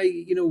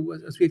 I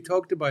as we've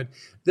talked about,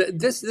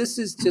 this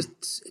is just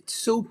it's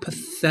so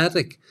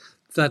pathetic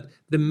that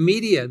the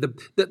media,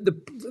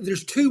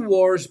 there's two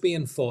wars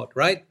being fought,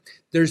 right?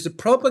 There's the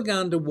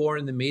propaganda war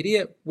in the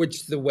media,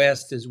 which the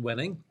West is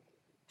winning,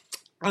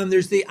 and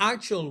there's the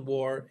actual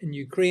war in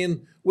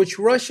Ukraine, which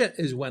Russia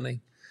is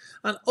winning.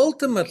 And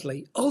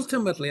ultimately,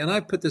 and I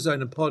put this out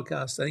in a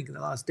podcast, I think in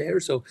the last day or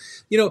so,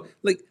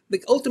 like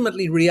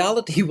ultimately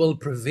reality will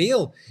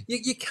prevail.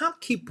 You can't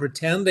keep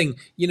pretending,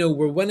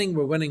 we're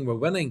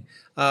winning.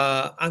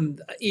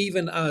 And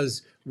even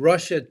as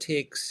Russia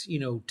takes,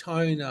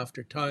 town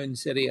after town,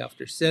 city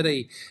after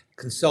city,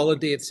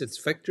 consolidates its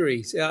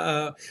victories.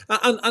 And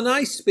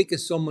I speak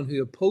as someone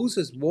who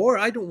opposes war.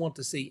 I don't want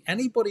to see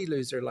anybody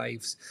lose their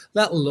lives,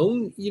 let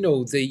alone,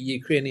 the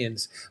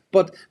Ukrainians.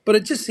 But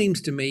it just seems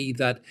to me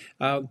that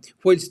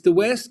whilst the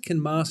West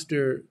can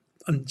master,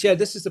 and Jed,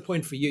 this is the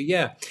point for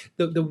you,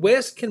 the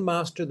West can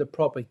master the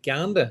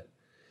propaganda,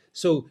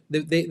 So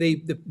the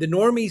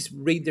normies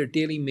read their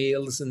Daily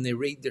Mails and they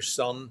read their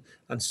Sun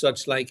and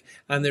such like,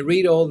 and they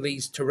read all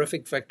these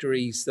terrific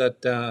victories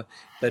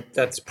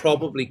that's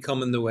probably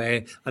coming the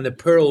way, and the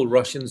poor old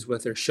Russians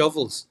with their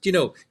shovels, do you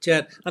know,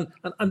 Chad,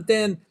 and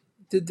then.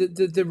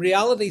 The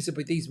realities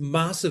about these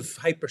massive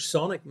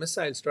hypersonic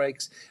missile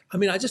strikes. I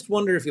mean, I just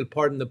wonder if you'll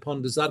pardon the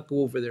pun. Does that go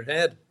over their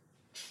head?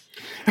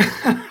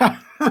 I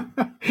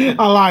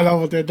like that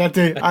one, dude. I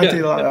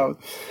do like that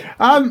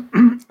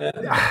one.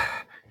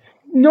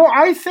 No,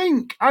 I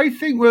think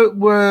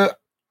we're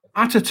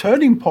at a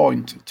turning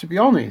point. To be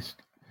honest,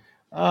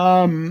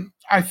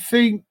 I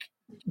think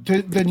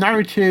the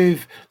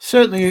narrative,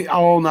 certainly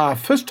on our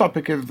first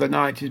topic of the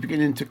night, is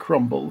beginning to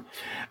crumble.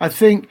 I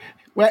think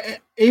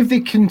if they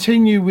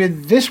continue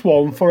with this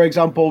one, for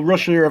example,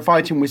 Russia are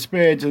fighting with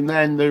spades and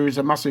then there is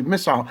a massive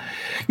missile,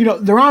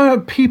 there are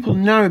people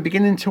now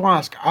beginning to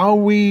ask,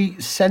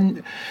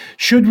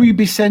 should we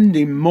be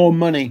sending more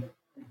money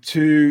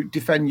to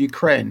defend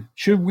Ukraine?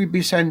 Should we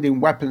be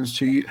sending weapons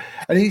to you?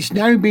 And it's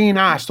now being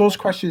asked, those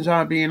questions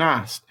are being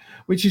asked,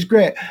 which is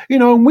great.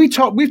 And we've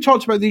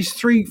talked about these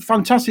three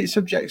fantastic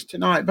subjects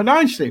tonight, but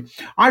actually,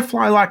 I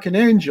fly like an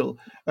angel,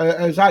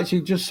 as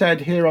actually just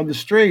said here on the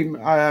stream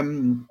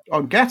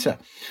on Getter,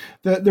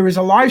 that there is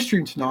a live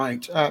stream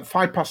tonight at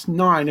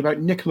 9:05 about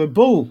Nicola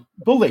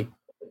Bulley.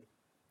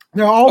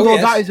 Now, although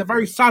that is a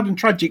very sad and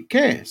tragic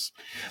case,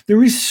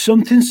 there is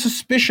something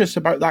suspicious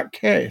about that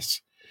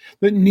case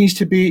that needs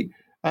to be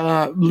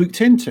looked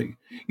into.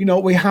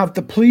 We have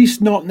the police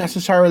not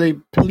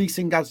necessarily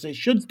policing as they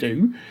should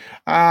do,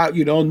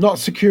 not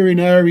securing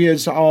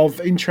areas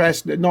of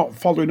interest, not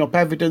following up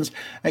evidence,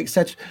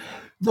 etc.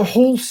 The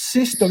whole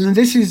system, and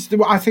this is,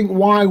 I think,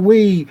 why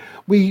we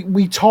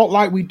talk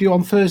like we do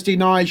on Thursday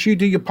nights. You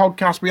do your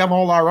podcast. We have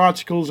all our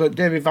articles at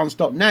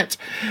davidvance.net.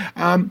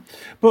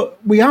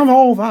 But we have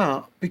all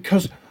that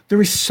because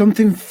there is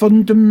something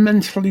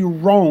fundamentally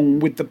wrong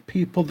with the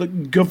people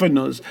that govern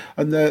us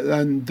and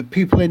the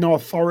people in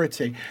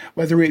authority,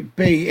 whether it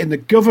be in the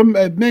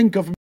government, main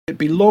government, whether it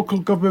be local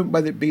government,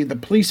 whether it be the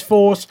police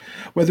force,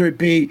 whether it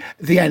be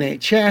the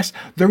NHS.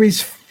 There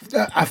is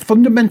a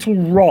fundamental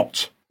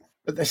rot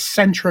at the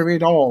centre of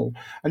it all,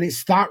 and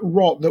it's that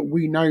rot that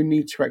we now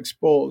need to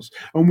expose.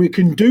 And we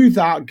can do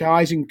that,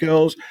 guys and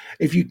girls,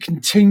 if you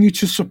continue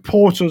to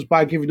support us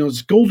by giving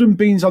us golden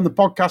beans on the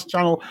podcast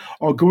channel,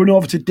 or going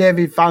over to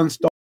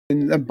davidvance.com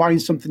and buying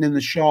something in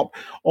the shop,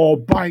 or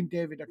buying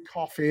David a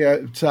coffee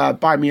at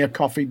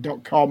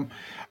buymeacoffee.com.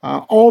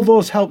 All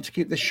those help to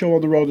keep the show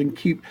on the road and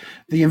keep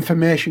the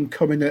information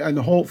coming, and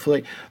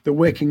hopefully the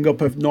waking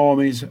up of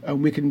normies,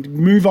 and we can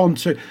move on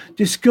to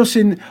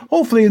discussing,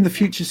 hopefully in the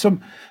future,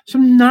 some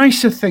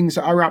nicer things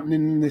that are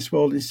happening in this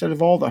world instead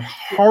of all the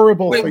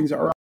horrible things that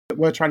are that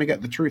we're trying to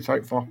get the truth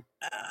out for.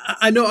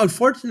 I know,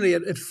 unfortunately,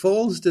 it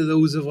falls to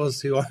those of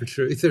us who are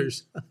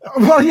truthers.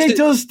 Well, it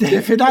does,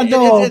 David, I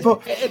know.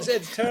 But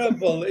it's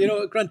terrible.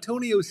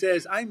 Grantonio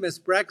says, I miss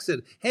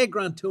Brexit. Hey,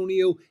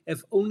 Grantonio,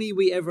 if only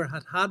we ever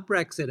had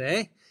Brexit,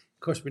 eh?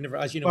 Of course, we never,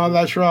 as you know. Well,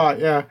 that's right,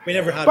 yeah. We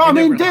never had. But I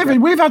mean,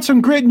 David, we've had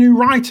some great new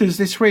writers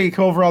this week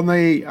over on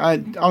the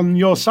on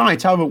your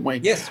site, haven't we?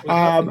 Yes, we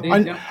have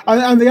indeed,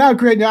 and they are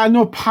great. I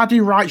know Paddy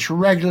writes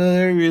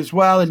regularly as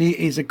well, and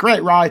he's a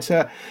great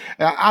writer,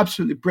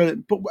 absolutely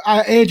brilliant. But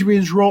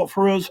Adrian's wrote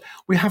for us.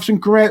 We have some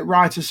great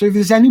writers. So if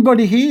there's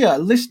anybody here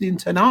listening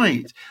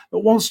tonight that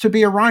wants to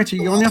be a writer,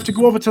 you only have to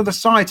go over to the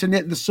site and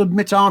hit the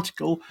submit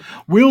article.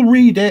 We'll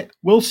read it.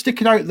 We'll stick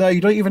it out there.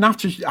 You don't even have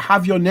to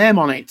have your name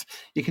on it.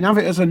 You can have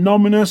it as anonymous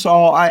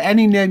or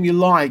any name you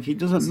like. It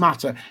doesn't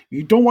matter. If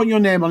you don't want your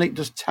name on it,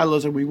 just tell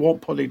us and we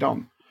won't put it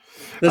on.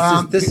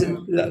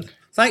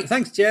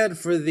 Thanks, Jed,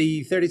 for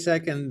the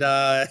 30-second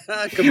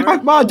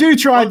commercial. I do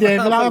try,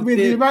 David. I mean,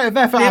 the amount of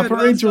effort I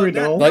put into it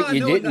all. But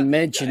you didn't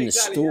mention the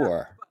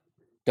store. Yeah.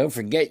 Don't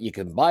forget, you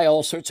can buy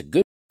all sorts of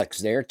good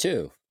products there,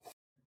 too.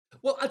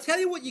 Well, I'll tell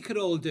you what you could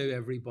all do,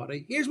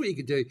 everybody. Here's what you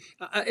could do.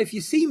 If you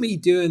see me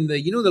doing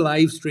the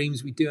live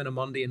streams we do on a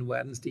Monday and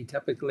Wednesday,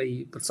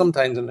 typically, but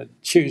sometimes on a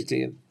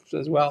Tuesday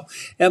as well,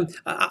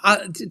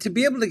 to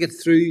be able to get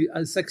through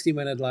a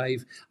 60-minute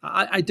live,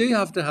 I do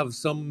have to have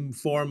some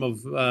form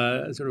of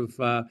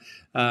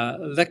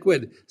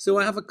liquid. So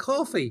I have a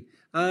coffee.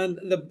 And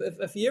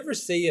if you ever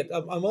see it,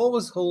 I'm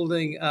always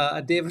holding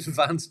a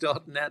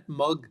davidvance.net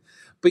mug,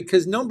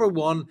 because number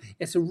one,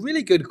 it's a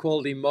really good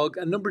quality mug,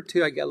 and number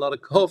two, I get a lot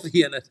of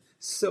coffee in it.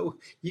 So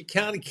you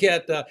can't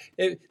get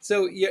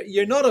so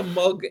you're not a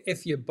mug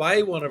if you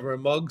buy one of our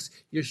mugs.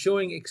 You're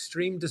showing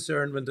extreme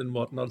discernment and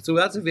whatnot. So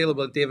that's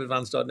available at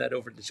davidvance.net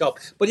over at the shop.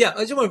 But yeah,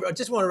 I just want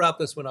to wrap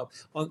this one up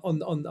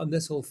on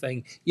this whole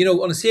thing.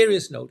 On a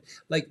serious note,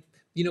 like.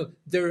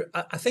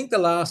 I think the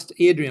last,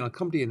 Adrian, I'll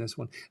come to you in this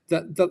one,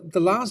 the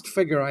last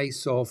figure I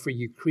saw for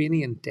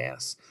Ukrainian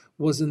deaths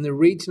was in the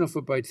region of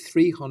about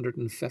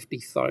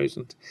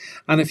 350,000.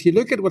 And if you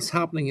look at what's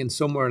happening in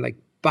somewhere like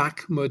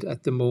Bakhmut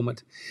at the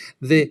moment,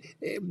 the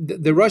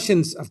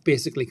Russians have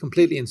basically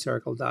completely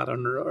encircled that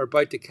and are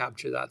about to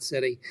capture that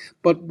city.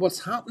 But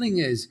what's happening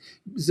is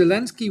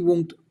Zelensky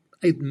won't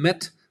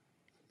admit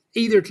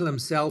either to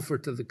himself or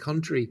to the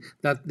country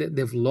that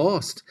they've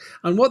lost.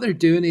 And what they're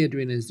doing,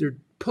 Adrian, is they're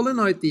pulling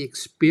out the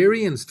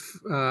experienced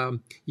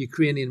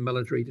Ukrainian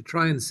military to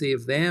try and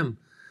save them.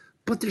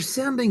 But they're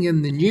sending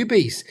in the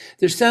newbies.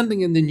 They're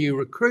sending in the new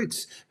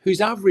recruits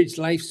whose average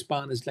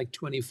lifespan is like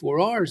 24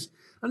 hours.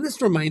 And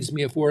this reminds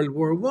me of World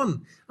War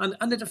One.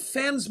 And it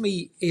offends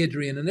me,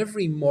 Adrian, on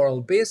every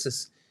moral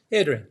basis.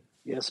 Adrian.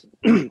 Yes,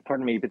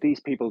 pardon me, but these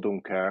people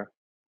don't care.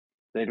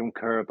 They don't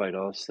care about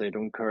us. They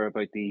don't care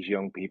about these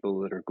young people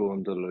that are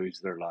going to lose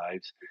their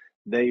lives.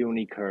 They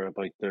only care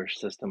about their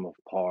system of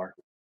power,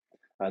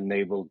 and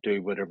they will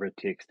do whatever it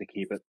takes to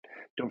keep it.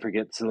 Don't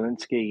forget,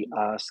 Zelensky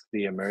asked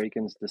the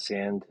Americans to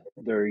send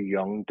their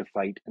young to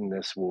fight in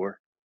this war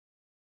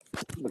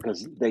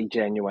because they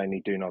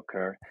genuinely do not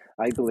care.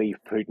 I believe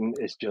Putin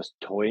is just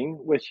toying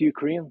with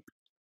Ukraine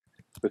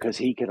because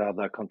he could have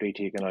that country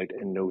taken out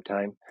in no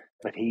time,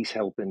 but he's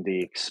helping to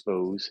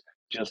expose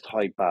just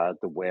how bad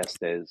the West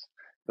is,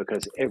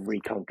 because every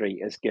country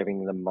is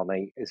giving them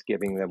money, is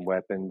giving them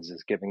weapons,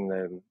 is giving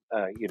them,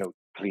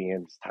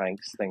 planes,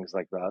 tanks, things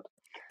like that.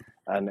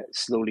 And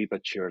slowly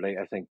but surely,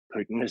 I think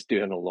Putin is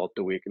doing a lot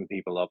to waken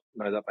people up.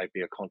 Now, that might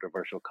be a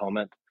controversial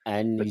comment,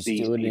 And but he's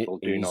these doing it. people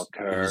do not He's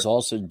care.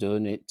 also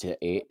doing it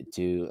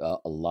to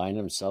align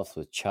himself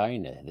with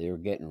China. They're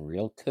getting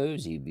real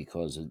cozy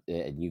because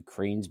and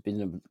Ukraine's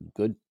been a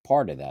good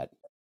part of that.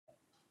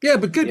 Yeah,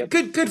 but Yep.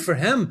 good for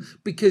him,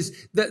 because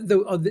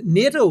the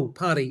NATO,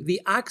 Paddy,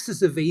 the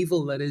axis of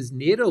evil that is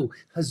NATO,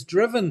 has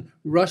driven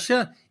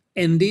Russia,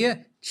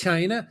 India,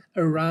 China,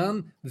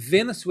 Iran,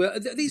 Venezuela,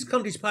 these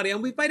countries, Paddy,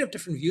 and we might have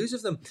different views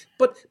of them,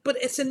 but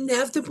it's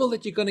inevitable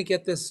that you're going to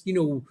get this,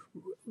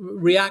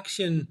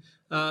 reaction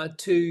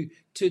to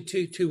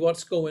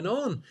what's going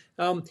on.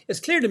 It's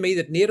clear to me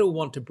that NATO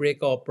want to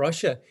break up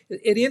Russia.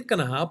 It ain't going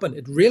to happen.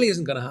 It really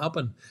isn't going to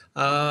happen.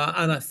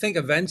 And I think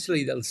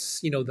eventually they'll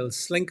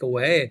slink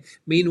away.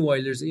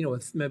 Meanwhile, there's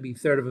maybe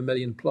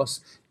 1/3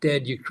 plus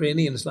dead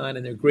Ukrainians lying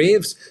in their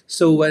graves.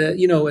 So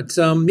it's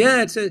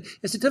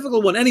a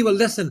difficult one. Anyway,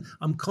 listen,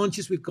 I'm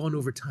conscious we've gone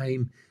over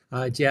time.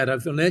 Jed,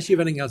 unless you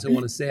have anything else I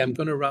want to say, I'm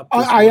going to wrap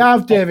this I one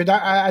have, up. David.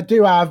 I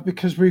do have,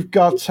 because we've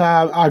got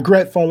our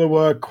great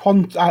follower.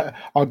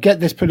 I'll get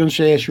this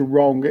pronunciation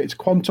wrong. It's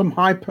Quantum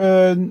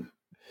Hyper.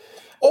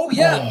 Oh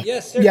yeah,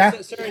 Sarah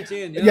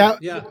Jane.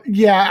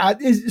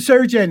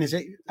 Sarah Jane, is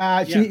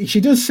it?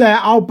 She does say,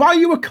 "I'll buy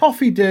you a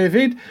coffee,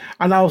 David,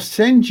 and I'll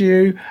send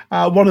you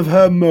one of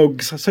her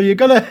mugs." So you're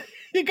gonna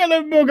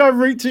mug en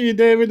route to you,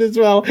 David, as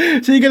well.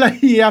 So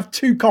you have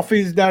 2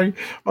 coffees now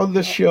on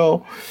the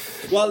show.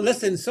 Well,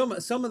 listen, some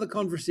of the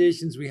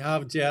conversations we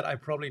have, Jed, I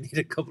probably need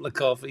a couple of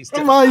coffees.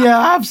 Well,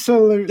 yeah,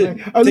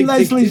 absolutely. And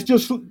Leslie's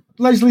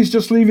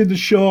just leaving the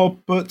show.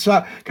 But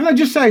can I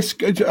just say,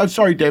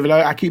 sorry, David,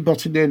 I keep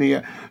butting in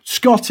here.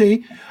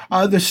 Scotty,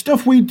 the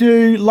stuff we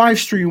do live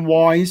stream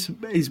wise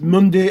is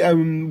Monday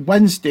and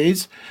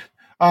Wednesdays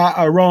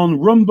are on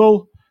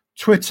Rumble,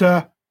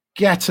 Twitter,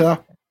 Getter.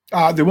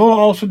 They will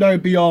also now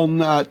be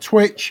on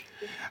Twitch,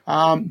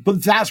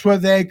 but that's where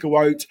they go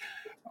out.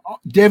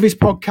 David's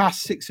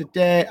podcast 6 a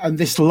day, and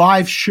this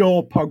live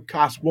show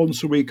podcast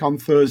once a week on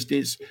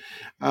Thursdays.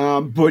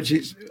 But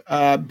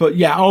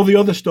yeah, all the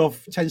other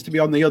stuff tends to be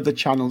on the other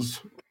channels.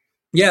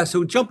 Yeah,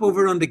 so jump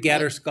over on the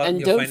Getter, Scott, and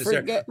you'll find us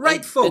there.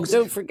 Right, folks.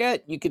 And don't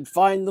forget, you can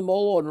find them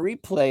all on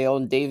replay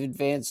on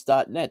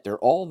davidvance.net. They're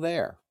all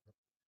there.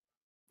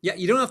 Yeah,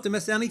 you don't have to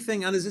miss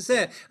anything. And as I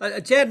say,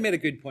 Jed made a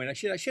good point. I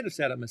should have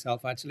said it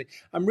myself, actually.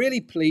 I'm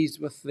really pleased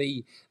with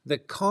the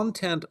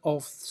content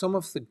of some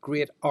of the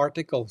great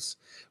articles.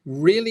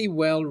 Really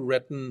well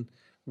written,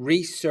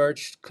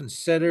 researched,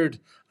 considered,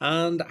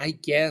 and I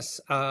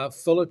guess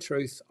full of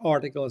truth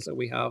articles that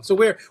we have. So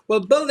we're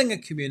building a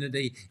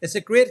community. It's a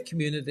great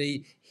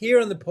community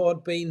here on the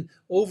Podbean,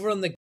 over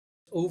on the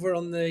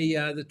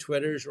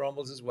Twitters,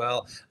 Rumbles as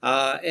well,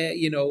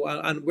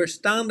 and we're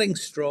standing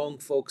strong,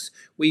 folks.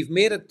 We've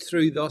made it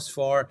through thus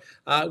far.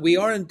 We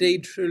are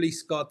indeed truly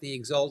Scott the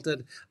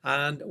Exalted,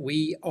 and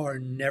we are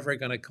never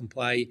going to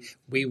comply.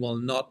 We will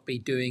not be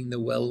doing the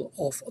will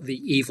of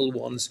the evil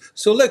ones.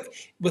 So look,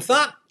 with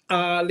that,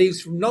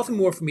 leaves nothing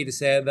more for me to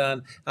say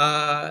than,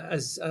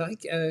 as I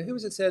think, who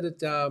was it said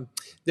that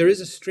there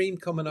is a stream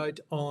coming out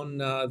on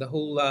the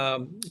whole.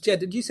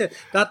 Jed, did you say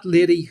that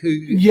lady who?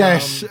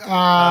 Yes,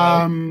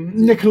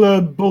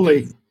 Nicola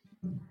Bully.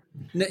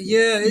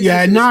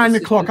 Yeah, 9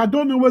 o'clock. I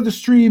don't know where the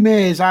stream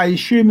is. I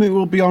assume it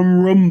will be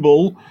on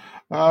Rumble.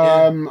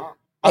 No,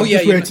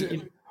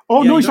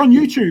 it's on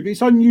YouTube.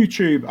 It's on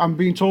YouTube. I'm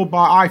being told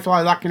by I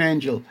Fly Like an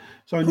Angel.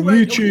 So on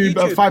YouTube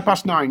at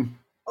 9:05.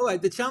 All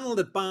right, the channel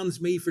that bans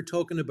me for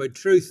talking about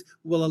truth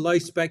will allow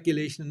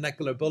speculation in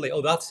Nicola Bully.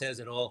 Oh, that says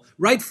it all.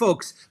 Right,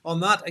 folks,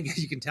 on that, I guess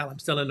you can tell I'm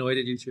still annoyed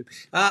at YouTube.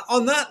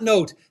 On that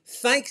note,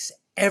 thanks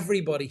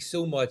everybody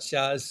so much.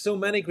 So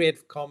many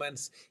great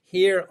comments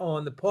here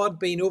on the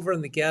Podbean, over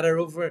on the Getter,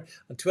 over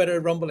on Twitter,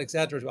 Rumble,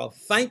 etc. as well.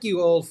 Thank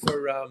you all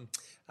for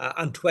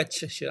and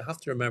Twitch. I should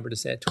have to remember to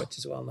say Twitch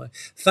as well now.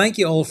 Thank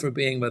you all for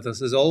being with us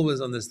as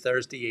always on this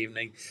Thursday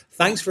evening.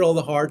 Thanks for all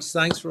the hearts.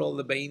 Thanks for all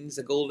the beans,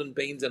 the golden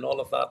beans, and all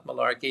of that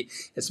malarkey.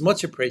 It's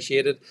much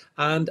appreciated.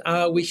 And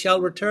we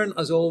shall return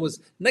as always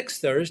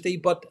next Thursday.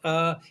 But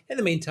in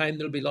the meantime,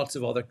 there'll be lots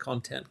of other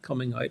content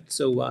coming out.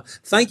 So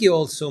thank you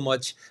all so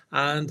much,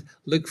 and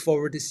look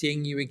forward to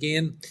seeing you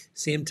again.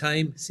 Same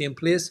time, same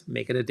place.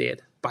 Make it a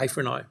date. Bye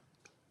for now.